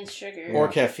not least. against sugar. or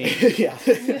caffeine. Yeah.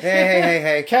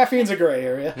 Hey. Caffeine's a gray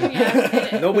area.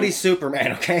 Yeah. Nobody's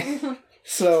Superman, okay?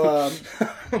 So,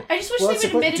 I just wish Well, they that's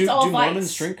would the admit do it's all vice.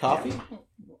 Mormons drink coffee?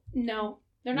 No.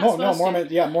 They're not no, supposed Mormon.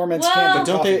 to. Yeah, Mormons Well- can. But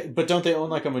don't coffee. they? But don't they own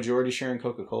like a majority share in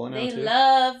Coca-Cola now They too?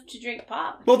 love to drink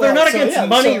pop. Well, they're Well, not so, against yeah,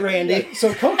 money, so- Randy.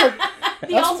 So Coca.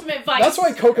 The ultimate vice. That's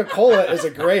why Coca-Cola is a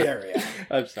gray area.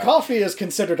 I'm sorry. Coffee is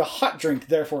considered a hot drink,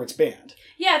 therefore it's banned.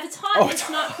 Yeah, if it's hot, Oh, it's it's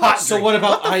not hot. cool. So what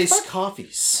about iced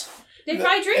coffees? They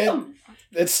probably drink And- them.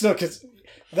 It's still because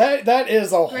That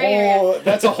is a whole.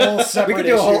 That's a whole separate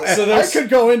issue. So I could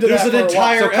go into there's that. There's an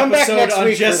entire episode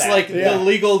on just like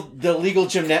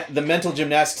the the mental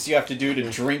gymnastics you have to do to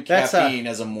drink caffeine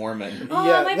as a Mormon.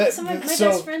 Oh, my best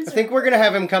friends. I think we're gonna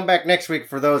have him come back next week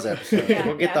for those episodes.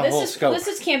 We'll get the whole scope. This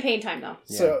is campaign time, though.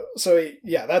 So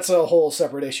that's a whole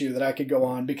separate issue that I could go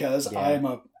on because I'm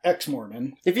a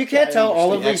ex-Mormon. If you can't tell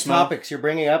all of these topics you're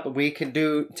bringing up, we can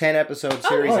do 10-episode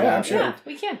series. I'm sure. Yeah,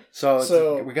 we can.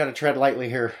 So we got to tread lightly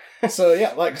here. We're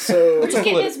just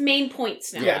getting his main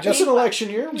points now. Yeah, just an election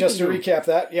year. Just to recap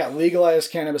that, legalize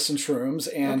cannabis and shrooms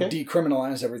and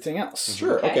decriminalize everything else.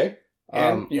 Sure, okay.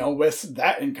 And with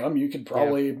that income, you could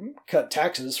probably cut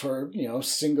taxes for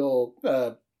single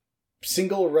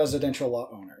residential lot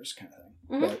owners kind of thing.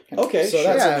 Mm-hmm. But, okay, so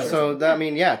that's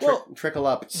trickle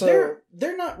up. So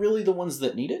they're not really the ones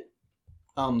that need it.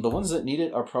 The ones that need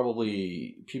it are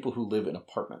probably people who live in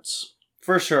apartments,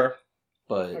 for sure.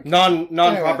 But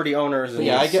non-property owners. And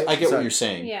I get what you're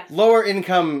saying. Yeah. Lower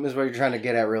income is what you're trying to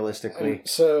get at realistically. And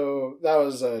so that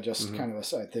was just kind of a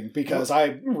side thing because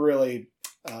I really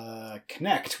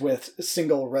connect with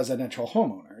single residential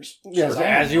homeowners. Yes,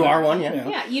 as you are one,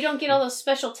 Yeah, you don't get all those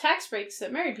special tax breaks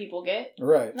that married people get.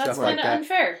 Right. That's kind of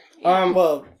unfair. Yeah.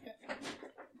 Well,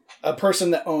 a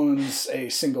person that owns a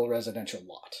single residential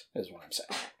lot is what I'm saying.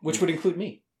 Which would include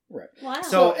me. Right. Wow.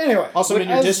 So anyway, also in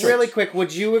your district. Really quick,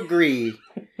 would you agree,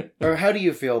 or how do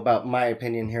you feel about my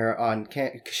opinion here on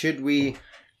should we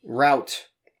route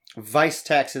vice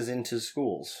taxes into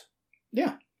schools?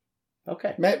 Yeah.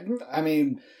 Okay. I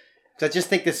mean, I just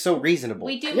think that's so reasonable.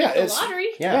 We do with the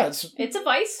lottery. Yeah, it's a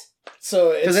vice.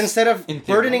 So because instead of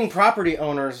burdening property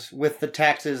owners with the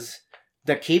taxes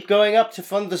that keep going up to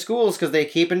fund the schools because they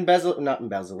keep not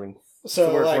embezzling.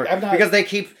 So because they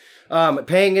keep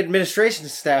paying administration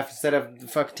staff instead of the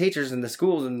fucking teachers in the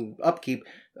schools and upkeep.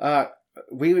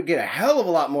 We would get a hell of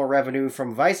a lot more revenue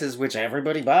from vices, which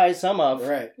everybody buys some of.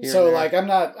 Right. So I'm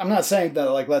not saying that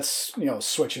let's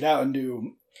switch it out and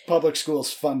do public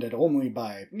schools funded only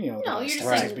by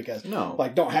because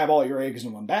don't have all your eggs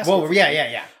in one basket. Well,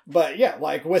 yeah. But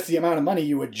with the amount of money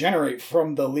you would generate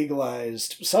from the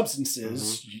legalized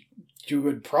substances, you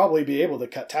would probably be able to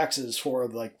cut taxes for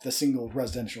the single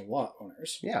residential lot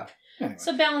owners. Yeah. Anyway.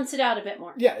 So balance it out a bit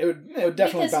more. Yeah, it would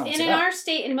definitely balance it out. Because in our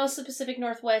state and most of the Pacific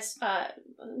Northwest,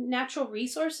 natural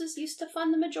resources used to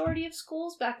fund the majority of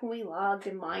schools back when we logged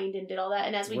and mined and did all that.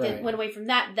 And as we went away from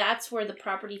that, that's where the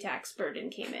property tax burden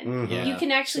came in. Mm-hmm. Yeah. You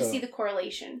can actually see the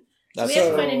correlation. So we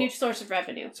have to find a new source of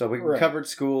revenue. So we covered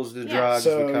schools, the drugs,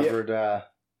 we covered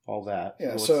all that.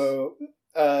 Yeah,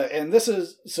 and this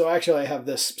is actually I have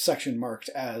this section marked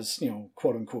as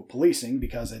quote unquote policing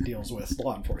because it deals with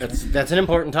law enforcement. That's an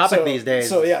important topic these days.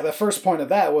 So the first point of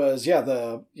that was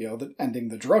the ending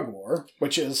the drug war,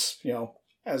 which is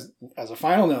as a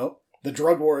final note, the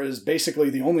drug war is basically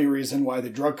the only reason why the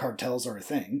drug cartels are a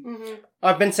thing. Mm-hmm.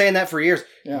 I've been saying that for years.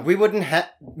 Yeah. We wouldn't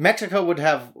Mexico would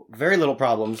have very little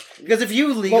problems because if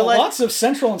you legalize, lots of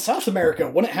Central and South America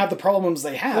wouldn't have the problems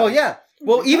they have. Well, yeah.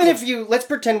 Well, even if let's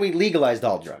pretend we legalized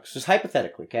all drugs, just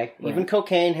hypothetically, okay? Right. Even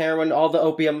cocaine, heroin, all the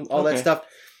opium, all that stuff.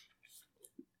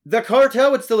 The cartel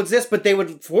would still exist, but they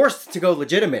would force to go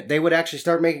legitimate. They would actually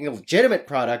start making a legitimate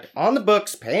product on the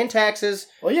books, paying taxes.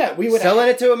 Well, yeah, we would selling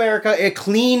it to America, a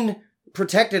clean,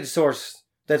 protected source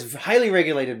that's highly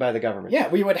regulated by the government. Yeah,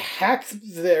 we would hack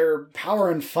their power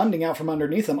and funding out from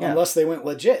underneath them unless they went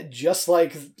legit, just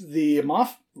like the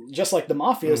mafias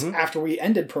after we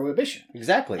ended prohibition.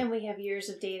 Exactly. And we have years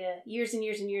and years and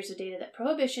years of data that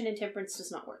prohibition and temperance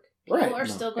does not work. People are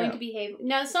still going to behave.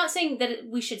 Now, it's not saying that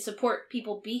we should support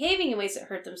people behaving in ways that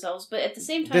hurt themselves, but at the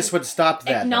same time, this would stop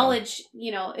that. Acknowledge,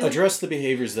 address the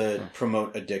behaviors that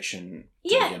promote addiction to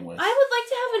begin with. I would like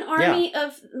to have an army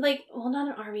of, not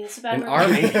an army, that's a bad word.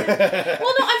 Army? Well, no,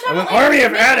 I'm talking an army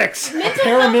of addicts! A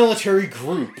paramilitary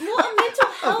group. Well, a mental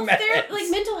health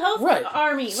mental health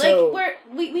army. So, where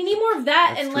we need more of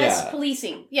that and less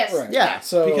policing. Yes. Right. Yeah.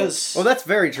 So that's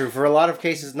very true for a lot of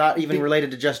cases, not even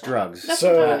related to just drugs.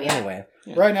 Anyway.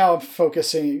 Yeah. Right now I'm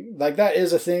focusing, that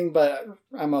is a thing, but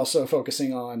I'm also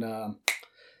focusing on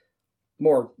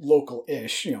more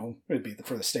local-ish, it'd be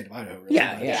for the state of Idaho. Really.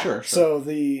 Yeah, sure. So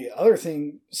the other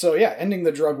thing, ending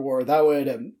the drug war, that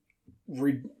would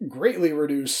greatly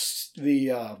reduce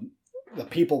the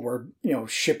people we're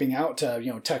shipping out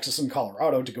to Texas and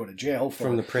Colorado to go to jail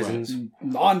from the prisons,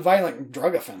 non-violent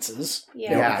drug offenses.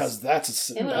 Because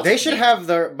they should have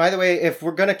by the way, if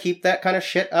we're gonna keep that kind of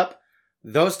shit up,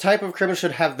 those type of criminals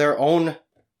should have their own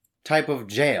type of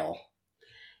jail.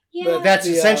 Yeah. That's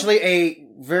essentially a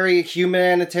very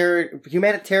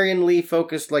humanitarianly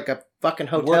focused, like a fucking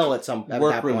hotel at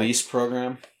that release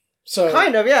program. So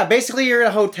kind of, yeah. Basically, you're in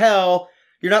a hotel.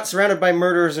 You're not surrounded by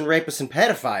murderers and rapists and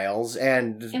pedophiles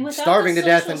and without starving the to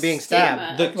death social and being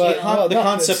stigma. stabbed. The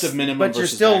concept of minimum, But you're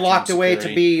versus still maximum locked away to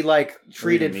security. be like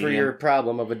treated for medium. your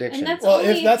problem of addiction. And that's well, only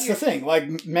if that's you're- the thing,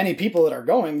 like many people that are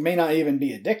going may not even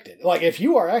be addicted. Like if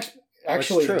you are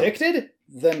actually true. addicted,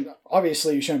 then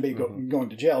obviously you shouldn't be going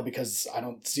to jail because I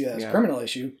don't see that as a criminal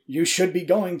issue. You should be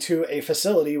going to a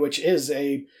facility which is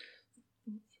a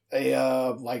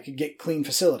like get clean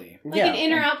facility. Like an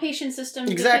in or outpatient system,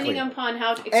 Exactly. depending upon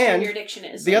how extreme And your addiction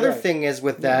is. The other Right. thing is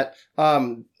with that,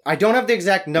 I don't have the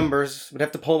exact numbers. We'd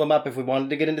have to pull them up if we wanted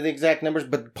to get into the exact numbers.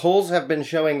 But polls have been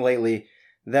showing lately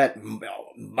that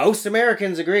most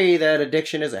Americans agree that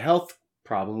addiction is a health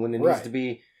problem when it needs to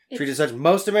be treated as such.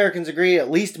 Most Americans agree at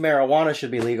least marijuana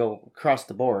should be legal across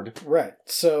the board. Right.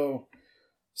 So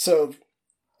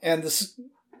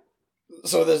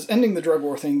this ending the drug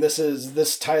war thing.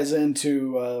 This ties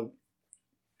into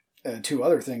two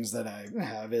other things that I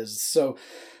have is so.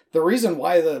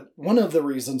 One of the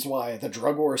reasons why the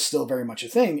drug war is still very much a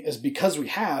thing is because we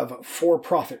have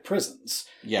for-profit prisons.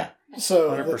 Yeah. So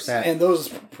 100%. And those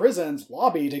prisons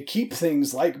lobby to keep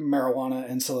things like marijuana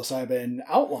and psilocybin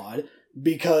outlawed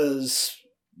because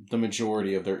The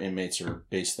majority of their inmates are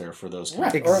based there for those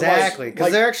Right. kinds of Exactly,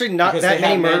 because there are actually not because that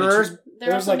they many have murderers. They're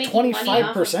there's also like making money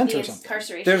off of 25% the or something.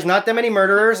 incarceration. There's not that many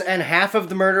murderers, and half of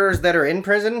the murderers that are in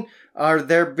prison are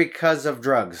there because of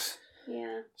drugs.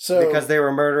 Yeah. so Because they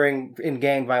were murdering in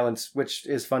gang violence, which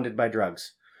is funded by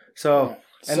drugs. So, Right.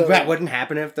 and So- that wouldn't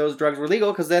happen if those drugs were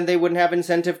legal, because then they wouldn't have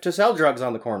incentive to sell drugs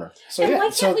on the corner. So And yeah, why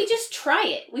can't we just try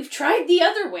it? We've tried the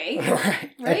other way.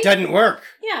 right. Right? It doesn't work.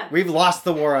 Yeah. We've lost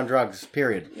the war on drugs,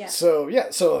 period. Yeah. So The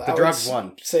I would drugs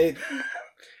won. Say,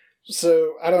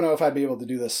 so I don't know if I'd be able to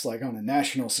do this like on a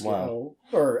national scale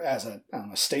or as a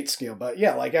state scale, but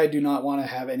yeah, like I do not want to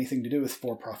have anything to do with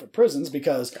for-profit prisons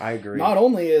because I agree. not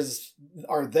only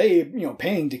are they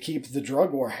paying to keep the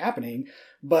drug war happening,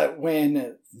 but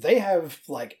when they have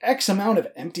like X amount of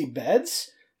empty beds,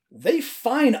 they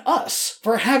fine us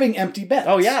for having empty beds.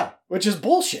 Oh, yeah. which is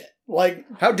bullshit. Like,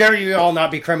 How dare you all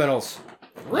not be criminals?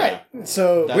 right?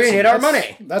 So That's- We need our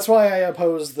money. That's why I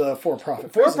oppose the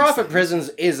for-profit. For-profit thing. prisons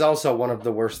is also one of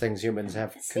the worst things humans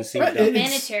have conceived Right, of.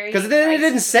 Humanitarian. Because then it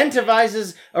crisis.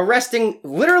 incentivizes arresting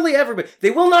literally everybody.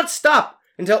 They will not stop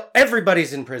until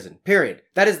everybody's in prison. Period.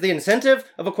 That is the incentive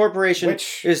of a corporation,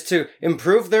 Which- is to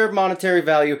improve their monetary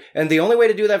value, and the only way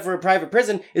to do that for a private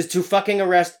prison is to fucking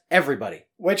arrest everybody.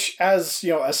 Which, as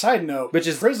a side note, Which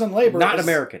is prison labor Not is,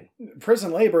 American.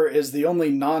 Prison labor is the only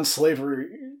non-slavery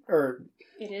or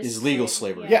It is legal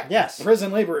slavery. yeah, Yes.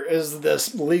 prison labor is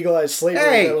this legalized slavery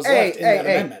Hey, that was hey, left in that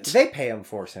hey, amendment. They pay them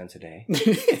 4 cents a day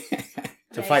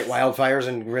to fight wildfires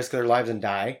and risk their lives and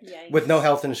die Yikes. with no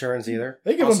health insurance either.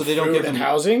 They give Also, them they don't food give and them-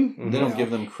 housing. They don't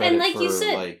give them credit And like for you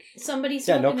said, like somebody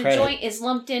Yeah, no smoking a credit. joint is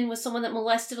lumped in with someone that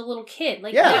molested a little kid.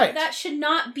 Like, Yeah. that, Right. that should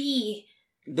not be.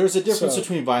 there's a difference So-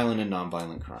 between violent and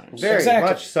non-violent crimes. Very Exactly.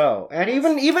 much so. And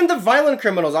even the violent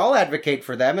criminals, I'll advocate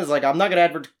for them. Is like, I'm not going to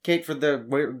advocate for their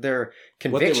What they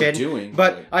conviction, were doing,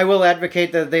 but I will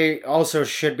advocate that they also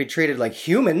should be treated like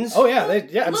humans. Oh yeah,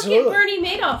 Look absolutely. at Bernie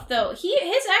Madoff, though.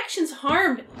 His actions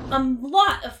harmed a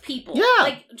lot of people. Yeah.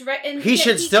 Like direct, and He yet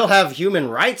should still have human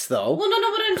rights, though. Well, no.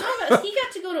 What I'm talking about is he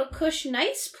got to go to a cush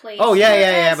nice place. Oh, yeah,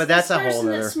 whereas but that's this a whole person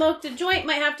nother- that smoked a joint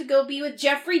might have to go be with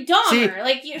Jeffrey Dahmer. See,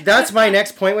 like That's my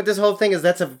next point with this whole thing, is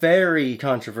that's a very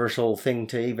controversial thing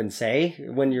to even say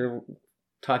when you're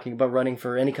talking about running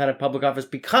for any kind of public office,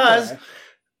 because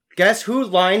guess who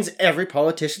lines every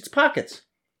politician's pockets?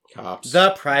 Cops.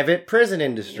 The private prison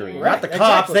industry. Yeah. Not the Right,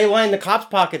 cops. exactly. They line the cops'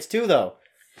 pockets too, though.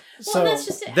 Well, that's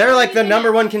just it. They're How like are the you number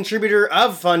gonna- one contributor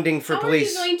of funding for How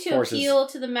police are you going to forces. appeal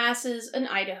to the masses in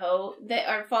Idaho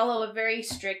that follow a very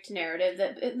strict narrative,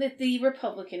 that the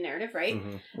Republican narrative, right?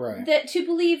 Mhm. Right. That to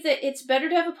believe that it's better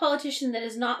to have a politician that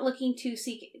is not looking to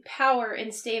seek power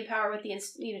and stay in power with the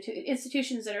to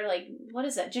institutions that are like, what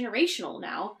is that, generational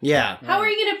now? Yeah. How are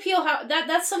you going to appeal?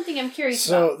 That's something I'm curious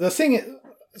So about. the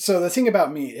thing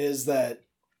about me is that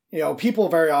people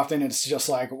very often it's just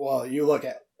like, well, you look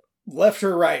at left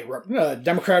or right,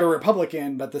 Democrat or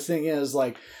Republican, but the thing is,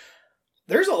 like,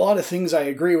 there's a lot of things I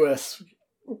agree with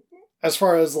as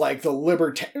far as like the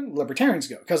libertarians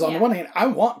go. Because on the one hand, I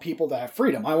want people to have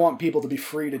freedom. I want people to be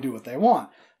free to do what they want.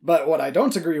 But what I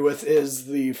don't agree with is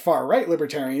the far right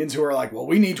libertarians who are like, well,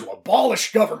 we need to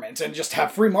abolish government and just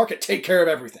have free market take care of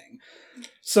everything.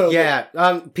 So Yeah.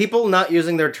 People not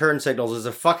using their turn signals is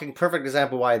a fucking perfect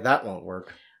example why that won't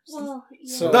work. Well,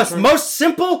 yeah. So- Thus, most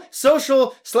simple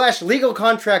social/legal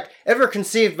contract ever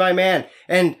conceived by man.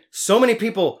 And so many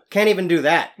people can't even do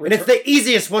that. And it's the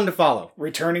easiest one to follow.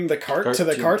 Returning the cart Cart to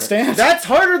the to cart the- stand. That's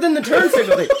harder than the turn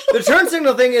signal thing. The turn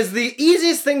signal thing is the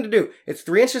easiest thing to do. It's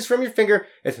 3 inches from your finger.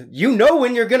 You know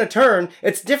when you're going to turn.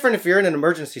 It's different if you're in an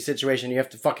emergency situation. You have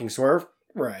to fucking swerve.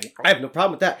 Right. I have no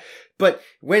problem with that. But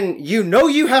when you know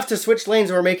you have to switch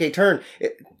lanes or make a turn,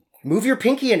 move your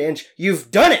pinky an inch.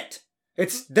 You've done it.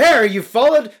 It's there. You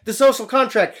followed the social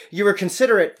contract. You were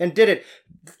considerate and did it.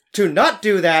 To not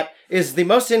do that is the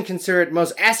most inconsiderate,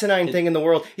 most asinine thing in the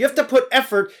world. You have to put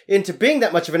effort into being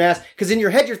that much of an ass, because in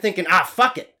your head you're thinking,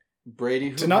 fuck it. Brady,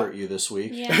 who not- hurt you this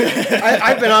week? Yeah.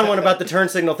 I've been on one about the turn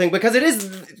signal thing, because that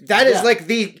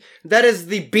is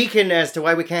the beacon as to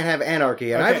why we can't have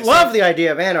anarchy. And Okay, I love the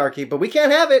idea of anarchy, but we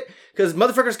can't have it because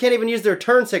motherfuckers can't even use their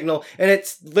turn signal, and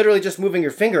it's literally just moving your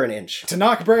finger an inch. To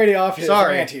knock Brady off his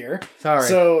Sorry. rant here. Sorry.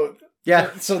 So Yeah.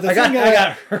 So the I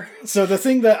got her. So the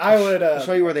thing that I would I'll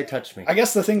show you where they touched me. I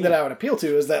guess the thing that I would appeal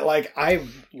to is that I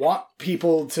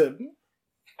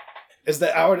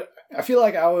feel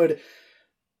like I would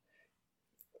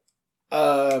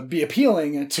be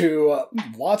appealing to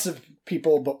lots of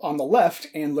people on the left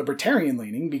and libertarian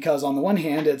leaning, because on the one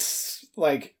hand it's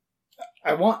like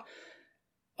I want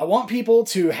people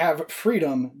to have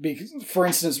freedom, for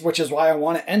instance, which is why I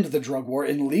want to end the drug war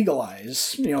and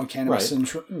legalize, cannabis and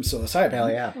psilocybin.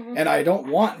 Hell yeah. And I don't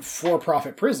want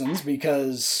for-profit prisons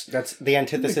because That's the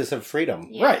antithesis of freedom.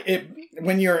 Yeah. right,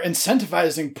 when you're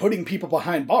incentivizing putting people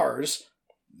behind bars,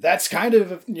 that's kind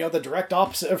of the direct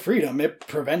opposite of freedom. It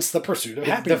prevents the pursuit of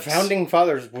The happiness. founding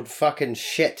fathers would fucking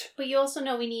shit. But you also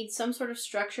know we need some sort of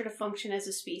structure to function as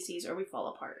a species, or we fall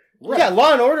apart. Right. Yeah,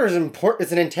 law and order is important.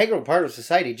 It's an integral part of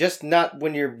society, just not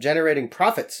when you're generating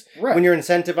profits. Right. When you're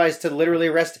incentivized to literally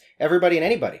arrest everybody and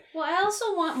anybody. Well, I also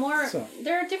want more. So-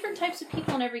 There are different types of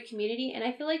people in every community, and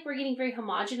I feel like we're getting very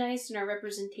homogenized in our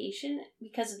representation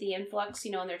because of the influx,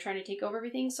 and they're trying to take over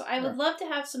everything. So I would love to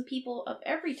have some people of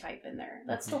every type in there.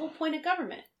 That's the whole point of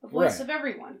government, the voice Right. of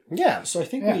everyone. Yeah. So I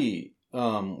think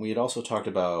Yeah. we had also talked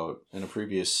about in a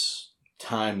previous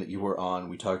time that you were on,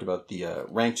 we talked about the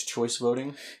ranked choice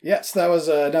voting. Yes, that was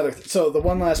another. So the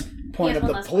one last point Yeah, of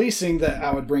one the last policing that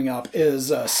I would bring up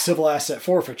is civil asset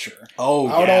forfeiture. Oh,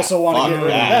 I would also want to fuck get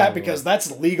rid of that because that's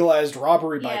legalized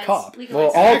robbery by it's cop.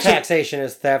 legalized. Well, all Actually- taxation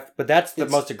is theft, but that's the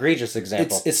It's- most egregious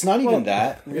example. It's not even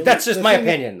that. That's just the my thing-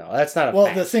 opinion, though. That's not a Well,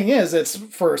 fact. the thing is, it's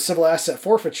for civil asset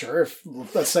forfeiture. If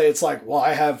let's say it's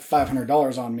I have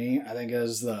 $500 on me, I think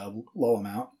is the low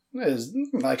amount. Is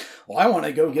I want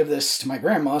to go give this to my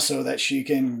grandma so that she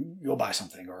can go buy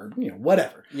something or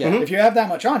whatever. Yeah. Mhm. If you have that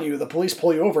much on you, the police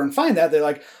pull you over and find that. They're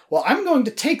like, well, I'm going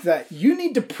to take that. You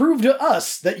need to prove to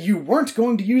us that you weren't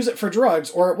going to use it for drugs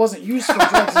or it wasn't used for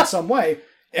drugs in some way.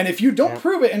 And if you don't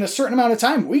prove it in a certain amount of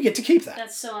time, we get to keep that.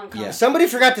 That's so uncomfortable. Yeah. Somebody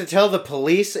forgot to tell the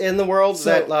police in the world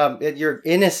So- that you're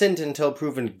innocent until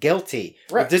proven guilty.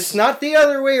 Right. It's not the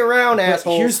other way around, But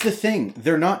assholes. here's the thing.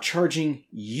 They're not charging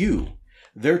you.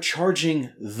 They're charging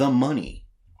the money.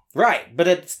 Right, but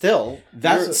it's still...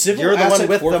 That civil you're the asset one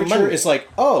with the forfeiture money. is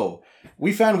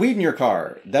we found weed in your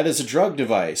car. That is a drug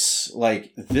device.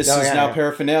 This Oh, is yeah, now yeah.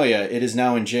 paraphernalia. It is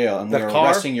now in jail, and The we are car?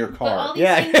 arresting your But all car. these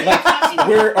Yeah. things that you're talking about,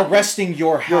 We're arresting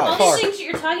your Your house. all car. these things that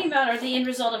you're talking about are the end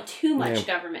result of too much Yeah.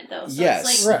 government, though. So Yes.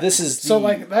 it's like, Right. This is So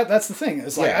the- that's the thing.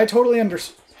 It's Yeah. I totally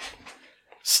understand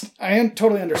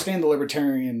the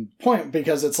libertarian point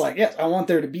because it's yes, I want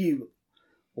there to be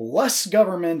less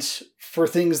government for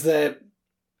things that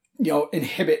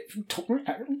inhibit.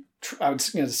 I would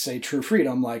say true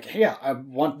freedom. I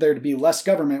want there to be less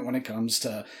government when it comes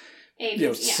to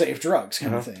safe drugs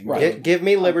kind of thing. Right. Give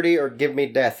me liberty or give me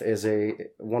death is a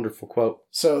wonderful quote.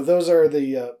 So those are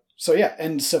the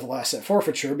and civil asset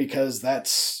forfeiture because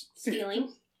that's stealing.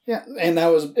 yeah, and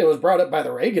it was brought up by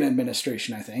the Reagan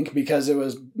administration, I think, because it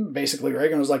was basically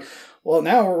Reagan was like, well,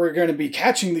 now we're going to be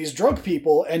catching these drug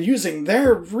people and using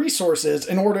their resources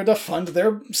in order to fund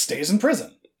their stays in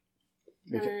prison.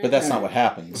 But that's not what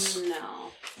happens. No.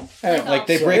 Anyway,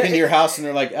 They So- break into your house and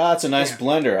they're like, it's a nice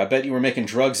blender. I bet you were making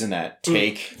drugs in that.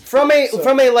 Take. From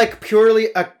a purely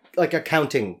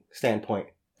accounting standpoint,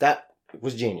 that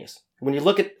was genius. When you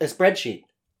look at a spreadsheet,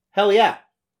 hell yeah.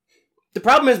 The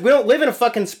problem is we don't live in a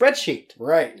fucking spreadsheet.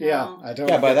 Right, yeah. No. I don't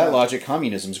Yeah, by get that logic,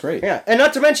 communism's great. Yeah, and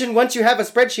not to mention, once you have a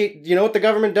spreadsheet, you know what the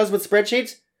government does with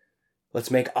spreadsheets?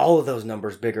 Let's make all of those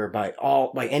numbers bigger by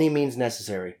any means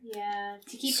necessary. Yeah,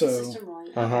 to keep So- the system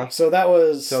rolling. Uh-huh. So that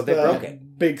was So they broke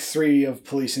it. big three of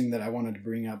policing that I wanted to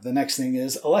bring up. The next thing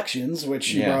is elections,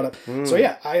 which you Yeah. brought up. Mm. So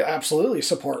yeah, I absolutely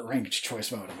support ranked choice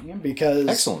voting because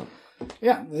Excellent.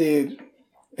 yeah,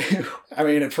 I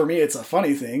mean, for me, it's a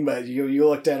funny thing, but you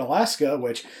looked at Alaska,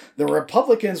 which the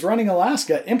Republicans running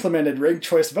Alaska implemented ranked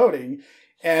choice voting,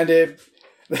 and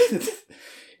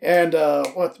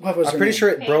what was I'm her pretty name? sure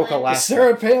it broke Alaska.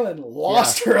 Sarah Palin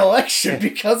lost her election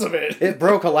because of it. It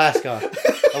broke Alaska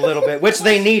a little bit, which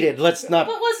they needed. Let's not.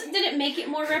 But did it make it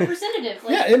more representative?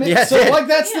 Like,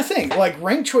 That's the thing. Like,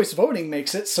 ranked choice voting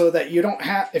makes it so that you don't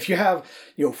have, if you have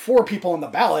 4 people on the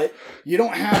ballot, you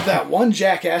don't have that one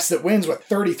jackass that wins with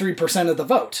 33% of the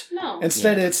vote. No.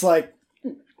 Instead, it's like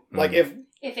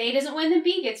if A doesn't win, then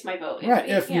B gets my vote.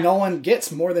 If no one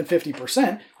gets more than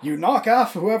 50%, you knock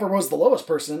off whoever was the lowest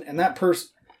person, and that person,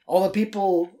 all the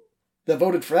people that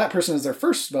voted for that person as their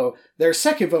first vote, their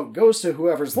second vote goes to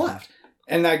whoever's left.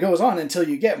 And that goes on until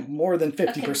you get more than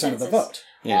 50% of the vote.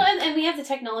 Yeah. Well, and we have the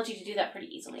technology to do that pretty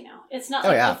easily now. It's not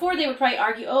like before they would probably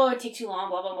argue, it'd take too long,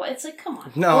 blah, blah, blah. It's like, come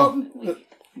on. No.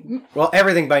 Well,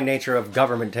 everything by nature of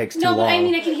government takes too long. No, but I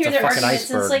mean, I can hear their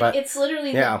arguments. It's like, it's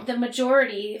literally the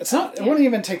majority. It's not, it wouldn't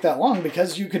even take that long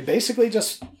because you could basically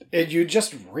just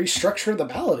restructure the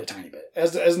ballot a tiny bit.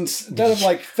 As instead of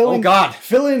like fill in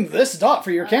this dot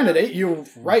for your candidate, you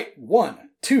write 1,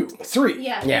 2, 3.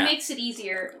 Yeah, it makes it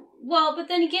easier. Well, but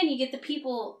then again, you get the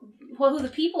people, who the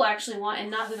people actually want,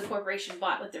 and not who the corporation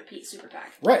bought with their super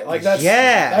PAC. Right, like that's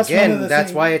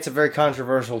that's why it's a very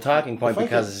controversial talking point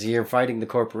because you're fighting the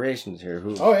corporations here.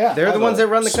 They're the ones that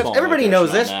run the country. Everybody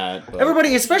knows this.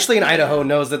 Everybody, especially in Idaho,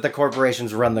 knows that the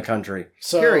corporations run the country.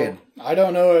 Period. I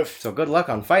don't know if so. Good luck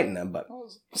on fighting them, but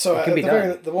it can be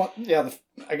done.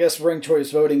 I guess ranked choice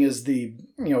voting is the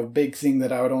big thing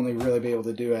that I would only really be able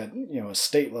to do at a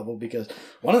state level, because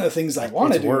one of the things I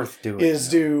want to do is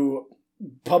do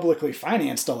publicly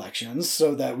financed elections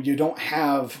so that you don't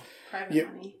have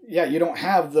money. You don't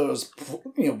have those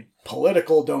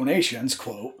political donations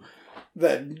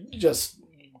that just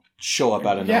show up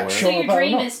out of nowhere. So your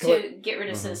dream is to get rid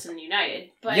of Citizens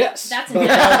United, but that's that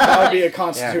would be a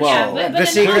constitutional. But the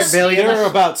secret billion. There are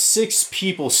about 6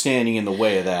 people standing in the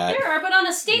way of that. There are, but on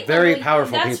a state very level,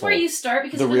 powerful that's people. Where you start,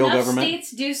 because the if real enough government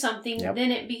states do something,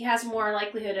 then it has more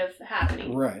likelihood of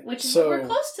happening. Right. Which we're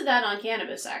close to that on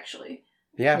cannabis, actually.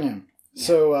 Yeah.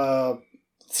 So I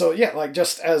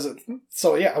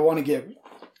want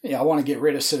to get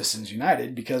rid of Citizens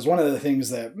United, because one of the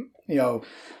things that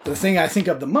the thing I think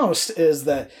of the most is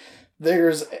that there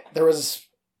was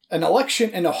an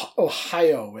election in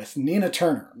Ohio with Nina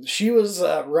Turner. She was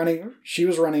running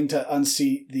to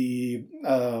unseat the.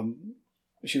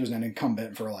 She was an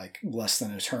incumbent for like less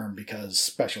than a term because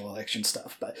special election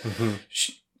stuff. But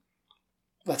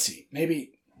let's see,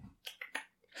 maybe.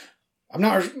 I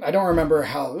don't remember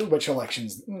which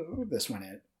elections this went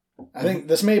in. I think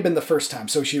this may have been the first time.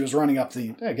 So she was running up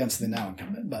against the now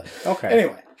incumbent. But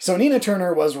anyway, so Nina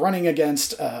Turner was running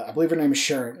against, I believe her name is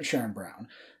Sharon Brown.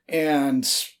 And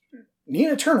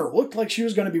Nina Turner looked like she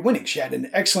was going to be winning. She had an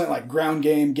excellent ground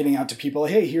game, getting out to people.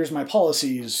 Hey, here's my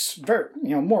policies. Very,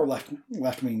 more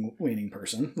left-leaning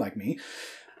person like me.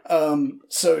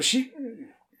 So she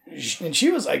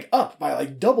was up by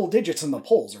double digits in the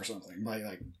polls or something, by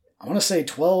I want to say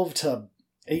 12 to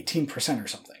 18% or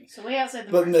something. So way outside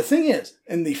the margin. But the thing is,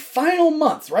 in the final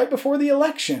month, right before the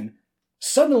election,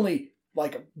 suddenly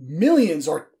millions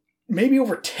or maybe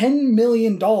over $10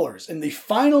 million in the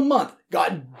final month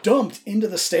got dumped into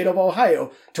the state of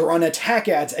Ohio to run attack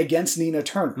ads against Nina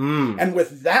Turner. And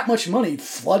with that much money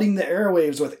flooding the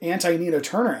airwaves with anti-Nina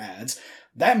Turner ads,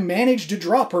 that managed to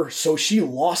drop her, so she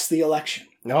lost the election.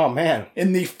 Oh, man.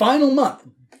 In the final month,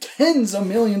 tens of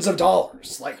millions of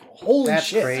dollars. Holy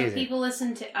shit. Crazy. So people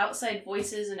listen to outside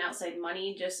voices and outside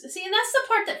money. And that's the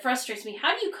part that frustrates me.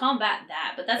 How do you combat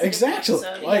that? But that's exactly.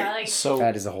 So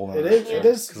that is a whole other It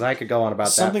is. Because I could go on about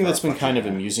something that's been kind of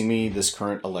amusing me this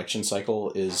current election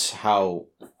cycle is how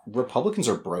Republicans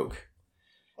are broke.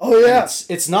 Oh yeah,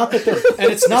 it's not that they're,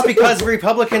 and it's not because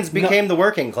Republicans became the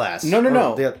working class.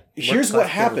 No. Here's what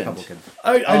happened.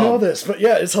 I know this, but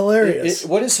yeah, it's hilarious.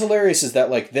 What is hilarious is that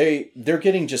they're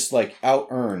getting just out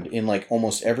earned in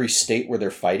almost every state where they're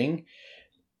fighting,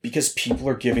 because people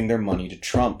are giving their money to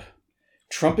Trump.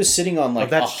 Trump is sitting on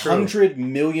 $100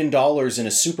 million in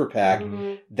a super PAC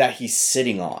that he's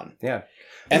sitting on. Yeah.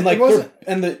 And the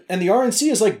RNC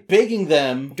is begging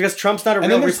them, because Trump's not a real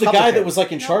Republican. And then there's Republican. the guy that was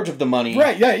in charge of the money.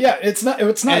 Right, yeah. It's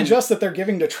not just that they're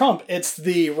giving to Trump, it's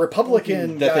the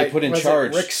Republican that guy, they put in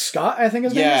charge. Rick Scott, I think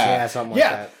his name is. Yeah, something like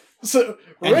that. So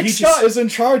Rick Scott is in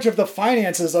charge of the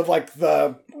finances of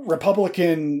the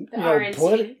Republican,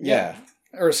 RNC. Yeah.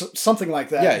 Or something like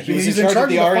that. Yeah, he's in charge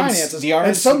of the finances.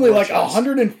 And suddenly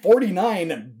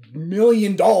 $149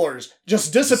 million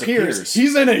just disappears.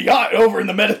 He's in a yacht over in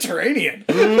the Mediterranean.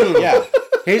 Yeah.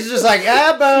 He's just like,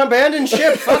 abandoned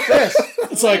ship. Fuck this.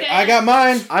 It's like, I got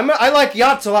mine. I like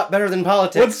yachts a lot better than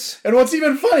politics. What's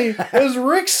even funny is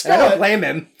Rick Scott. I don't blame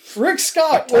him. Rick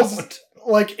Scott was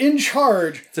like in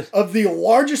charge of the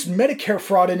largest Medicare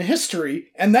fraud in history,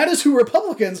 and that is who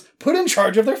Republicans put in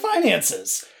charge of their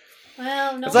finances.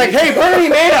 Well, no. It's like, hey,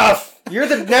 Bernie Madoff, you're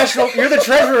the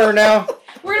treasurer now.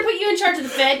 We're gonna put you in charge of the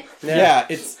Fed. Yeah,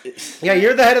 yeah,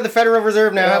 you're the head of the Federal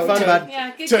Reserve now. Have fun, bud.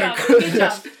 Yeah, good job. Good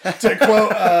job. To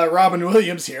quote Robin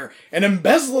Williams here, an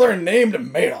embezzler named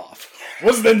Madoff.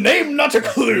 Was the name not a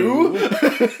clue?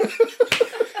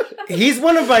 He's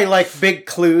one of my big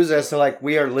clues as to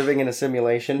we are living in a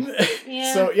simulation.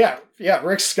 Yeah. So yeah,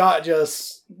 Rick Scott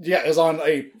just is on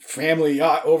a family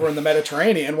yacht over in the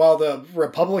Mediterranean, while the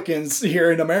Republicans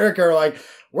here in America are like,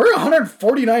 we're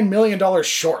 $149 million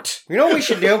short. You know what we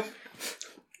should do?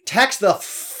 Tax the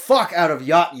fuck out of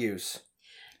yacht use.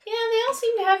 Yeah, they all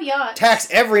seem to have yachts.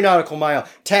 Tax every nautical mile.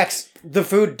 Tax the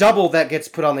food double that gets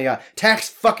put on the yacht. Tax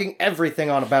fucking everything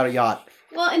on about a yacht.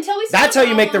 Well, until we That's how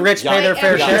you make the rich pay their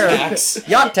fair share of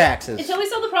yacht taxes. Until we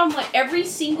solve the problem, every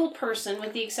single person,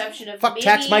 with the exception of fuck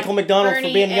tax Michael McDonald Bernie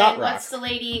for being yacht rock. What's the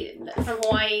lady from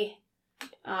Hawaii?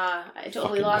 I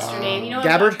totally lost her name. You know,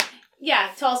 Gabbard?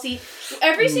 Yeah, Tulsi.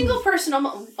 Every single person,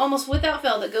 almost without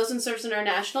fail, that goes and serves in our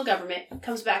national government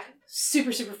comes back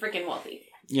super, super freaking wealthy.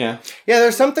 Yeah. Yeah,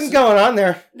 there's something going on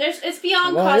there. It's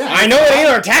beyond cosmetic. I know it ain't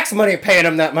our tax money paying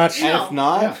them that much. No. And if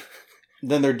not,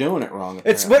 then they're doing it wrong.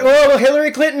 It's what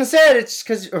Hillary Clinton said. It's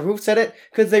or who said it?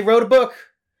 Because they wrote a book.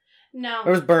 No.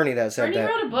 It was Bernie that said that.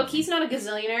 Bernie wrote a book. He's not a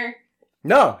gazillionaire.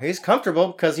 No, he's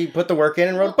comfortable because he put the work in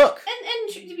and wrote a book.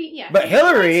 Yeah. But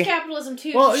Hillary, it's capitalism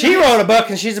too. Well, she wrote a book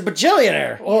and she's a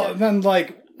bajillionaire. Well, then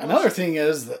another thing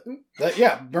is that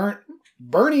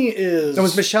Bernie is. It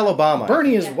was Michelle Obama.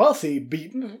 Bernie is wealthy.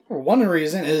 One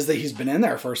reason is that he's been in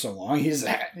there for so long. He's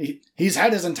had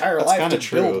his entire life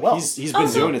to build wealth. He's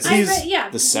been doing it since the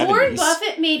 70s. Warren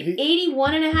Buffett made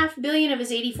 $81.5 billion of his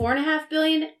 $84.5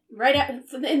 billion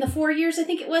in the 4 years, I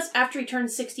think it was, after he turned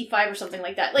 65 or something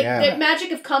like that. The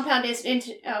magic of compound interest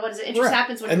happens when you're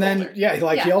older. And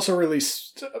then he also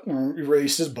released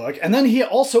his book, and then he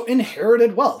also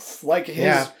inherited wealth.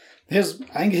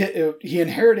 He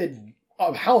inherited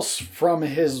a house from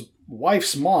his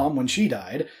wife's mom when she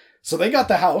died. So they got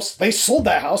the house, they sold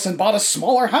that house and bought a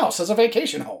smaller house as a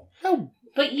vacation home. Oh,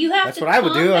 but you have that's to what I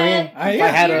would do. I mean, if I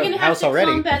had a house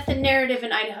already. You're going to have to combat the narrative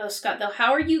in Idaho, Scott, though.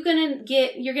 How are you going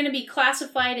to you're going to be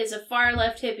classified as a far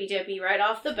left hippy-dippy right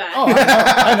off the bat. Oh,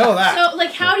 I know that. So,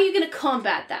 how are you going to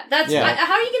combat that?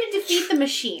 How are you going to defeat the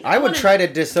machine? I would try to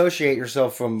dissociate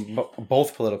yourself from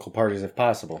both political parties if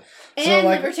possible. And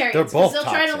libertarians. They're both they'll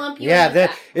try to lump you in with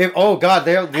that.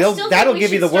 That'll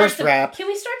give you the worst rap. Can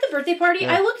we start the birthday party?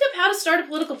 Yeah. I looked up how to start a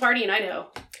political party in Idaho.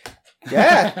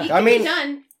 Yeah, be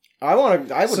done. I would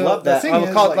love that. I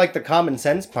would call it the Common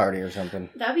Sense Party or something.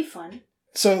 That'd be fun.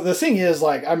 So the thing is,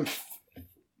 I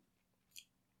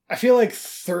feel like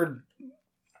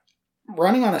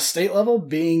running on a state level,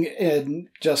 being in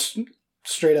just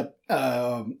straight up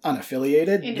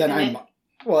unaffiliated,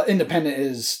 independent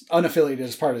is unaffiliated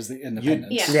as part of the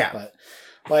independents. Yeah.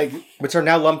 But which are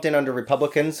now lumped in under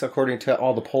Republicans according to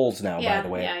all the polls now, by the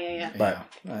way. Yeah. But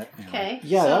okay.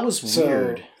 Yeah, that was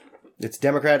weird. It's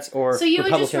Democrats or so you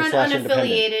Republicans would just run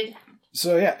unaffiliated.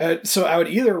 So I would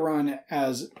either run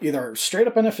as either straight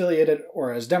up unaffiliated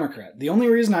or as Democrat. The only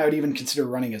reason I would even consider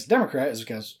running as Democrat is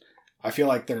because I feel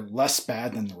like they're less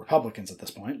bad than the Republicans at this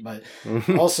point. But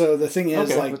also the thing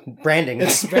is branding.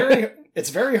 It's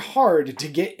very hard to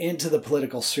get into the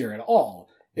political sphere at all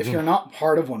if you're not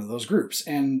part of one of those groups.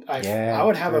 And I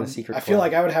feel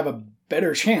like I would have a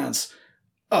better chance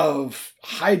of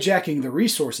hijacking the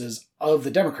resources of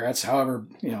the Democrats, however,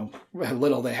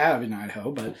 little they have in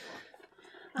Idaho, but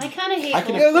I kind of hate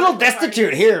a little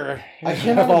destitute here. I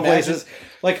cannot imagine. Places.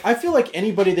 I feel like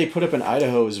anybody they put up in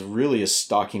Idaho is really a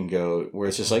stalking goat, where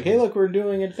it's just like, hey, look, we're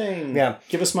doing a thing. Yeah.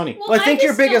 Give us money. Well, I think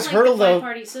your biggest hurdle,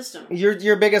 though,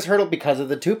 your biggest hurdle because of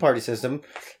the two-party system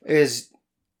is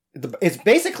it's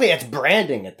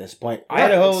branding at this point. Right.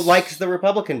 Idaho likes the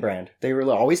Republican brand. They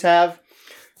really always have.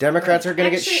 Democrats are going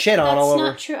to get shit on all over.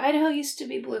 That's not true. Idaho used to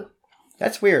be blue.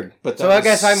 That's weird. So I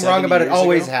guess I'm wrong about it.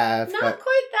 Always have. Not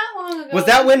quite that long ago. Was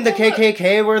that when the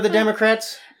KKK were the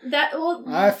Democrats?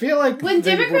 I feel like when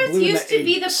Democrats used to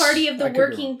be the party of the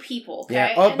working people. Okay?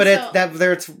 Yeah. Oh, but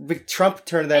Trump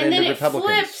turned that into Republicans.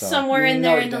 And then it flipped somewhere in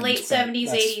there in the late 70s,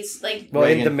 80s.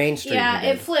 In the mainstream. Yeah,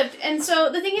 it flipped. And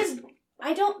so the thing is,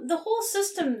 the whole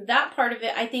system, that part of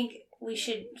it, I think we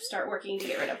should start working to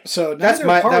get rid of. So that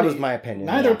was my opinion.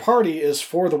 Neither party is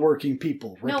for the working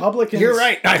people. No. Republicans. You're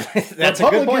right. That's a good point.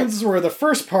 Republicans were the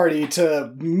first party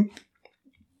to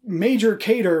major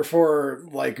cater for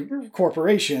like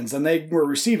corporations, and they were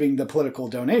receiving the political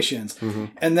donations. Mm-hmm.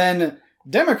 And then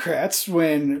Democrats,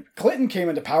 when Clinton came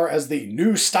into power as the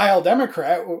new style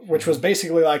Democrat, which was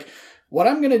basically like, what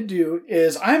I'm going to do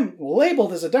is I'm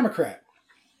labeled as a Democrat,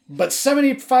 but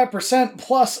 75%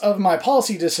 plus of my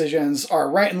policy decisions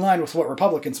are right in line with what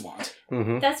Republicans want.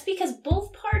 Mm-hmm. That's because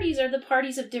both parties are the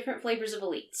parties of different flavors of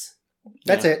elites.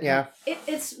 That's it. Yeah,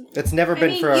 It's never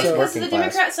been for us because working the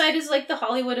class. Democrat side is like the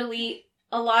Hollywood elite.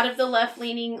 A lot of the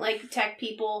left-leaning, like tech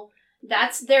people,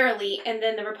 that's their elite, and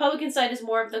then the Republican side is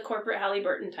more of the corporate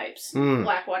Halliburton types,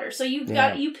 Blackwater. So you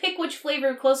pick which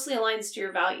flavor closely aligns to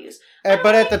your values.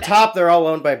 But at the top, they're all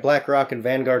owned by BlackRock and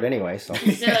Vanguard anyway. So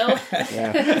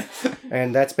yeah,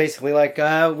 and that's basically like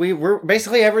we're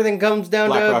basically everything comes down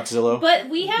BlackRock to Zillow. But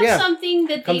we have something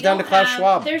that comes they down don't to Klaus have.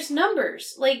 Schwab. There's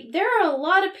numbers. Like there are a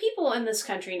lot of people in this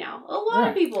country now. A lot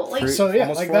of people. Like So yeah,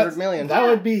 almost like 400 million. That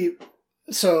would be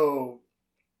so.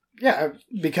 Yeah,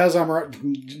 because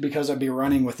I'd be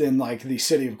running within like the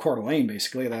city of Coeur d'Alene,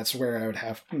 basically. That's where I would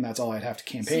have. That's all I'd have to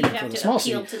campaign for the small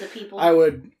city. To the people. I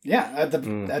would. Yeah, at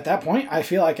that point, I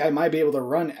feel like I might be able to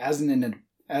run as an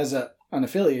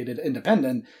unaffiliated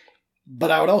independent.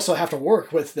 But I would also have to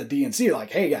work with the DNC.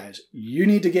 Like, hey guys, you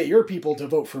need to get your people to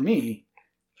vote for me.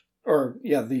 Or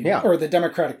the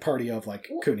Democratic Party of like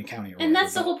Kootenai County, and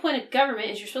that's the whole point of government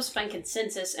is you're supposed to find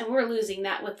consensus, and we're losing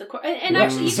that with the and Right.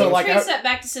 actually you So, can like, trace that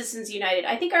back to Citizens United.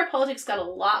 I think our politics got a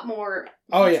lot more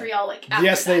Oh, yeah. vitriolic. After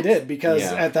Yes, that. they did, because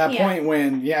at that point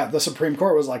when the Supreme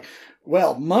Court was like,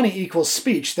 well, money equals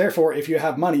speech, therefore if you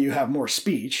have money you have more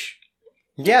speech.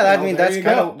 Yeah, I mean that's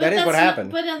kind of But that is what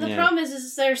happened. But the problem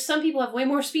is there's some people have way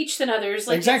more speech than others.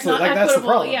 Like Exactly, it's not like, that's the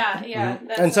equitable. problem. Yeah.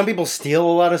 And some people steal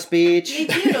a lot of speech. They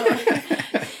do.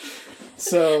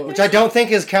 So, which I don't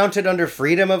think is counted under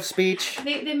freedom of speech.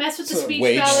 They mess with the speech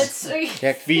wage.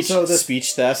 ballots.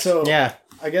 Speech theft. So yeah,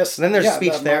 I guess then there's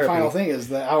speech therapy. My final thing is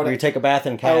that I where you would take a bath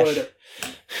in cash. I would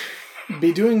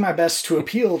be doing my best to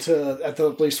appeal to at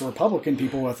least Republican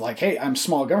people with like, hey, I'm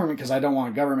small government because I don't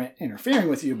want government interfering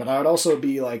with you. But I would also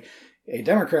be like, hey,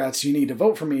 Democrats, you need to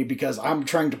vote for me because I'm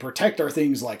trying to protect our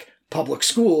things like public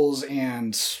schools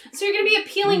and... So you're going to be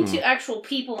appealing to actual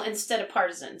people instead of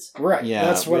partisans. Right. Yeah,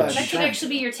 that's what That could actually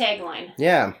be your tagline.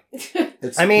 Yeah.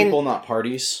 It's people, not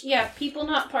parties. Yeah, people,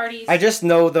 not parties. I just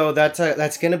know, though, that's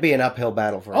going to be an uppheel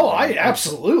battle for I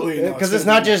absolutely know. Because it's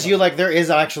not just you. Like, there is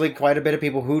actually quite a bit of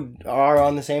people who are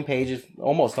on the same page as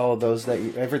almost all of those,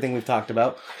 everything we've talked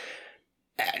about.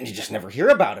 And you just never hear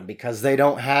about them because they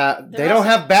don't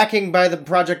have backing by the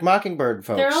Project Mockingbird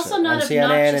folks. They're also not CNN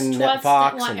obnoxious and twats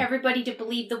Fox that want everybody to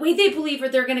believe the way they believe or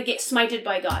they're going to get smited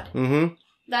by God. Mm-hmm.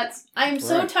 I'm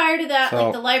so tired of that,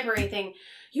 like the library thing.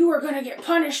 You are going to get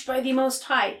punished by the Most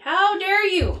High. How dare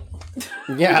you?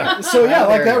 Yeah. So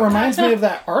that reminds me of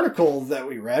that article that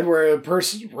we read where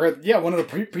one of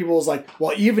the people was like,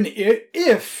 well, even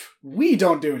if we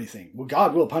don't do anything, well,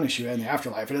 God will punish you in the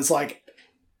afterlife. And it's like,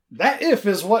 that if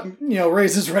is what,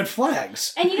 raises red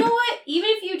flags. And you know what? Even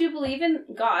if you do believe in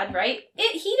God, right?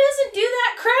 He doesn't do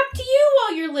that crap to you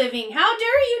while you're living. How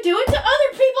dare you do it to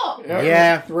other people?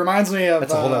 Yeah. It reminds me of...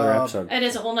 That's a whole other episode. It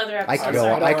is a whole other episode.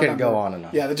 I could go on and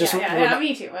on. Yeah,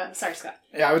 me too. Sorry, Scott.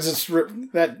 Yeah, I was just...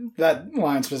 that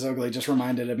line specifically just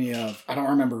reminded me of... I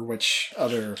don't remember which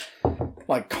other...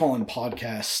 call-in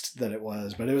podcast that it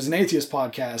was, but it was an atheist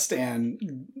podcast,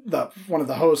 and one of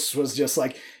the hosts was just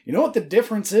like, you know what the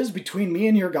difference is between me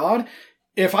and your God?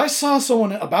 If I saw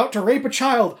someone about to rape a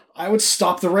child, I would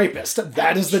stop the rapist.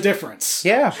 That is the difference.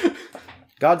 Yeah.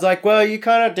 God's like, well, you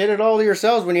kind of did it all to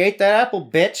yourselves when you ate that apple,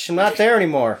 bitch. I'm not there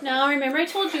anymore. No, remember I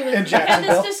told you, we had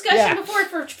this discussion before,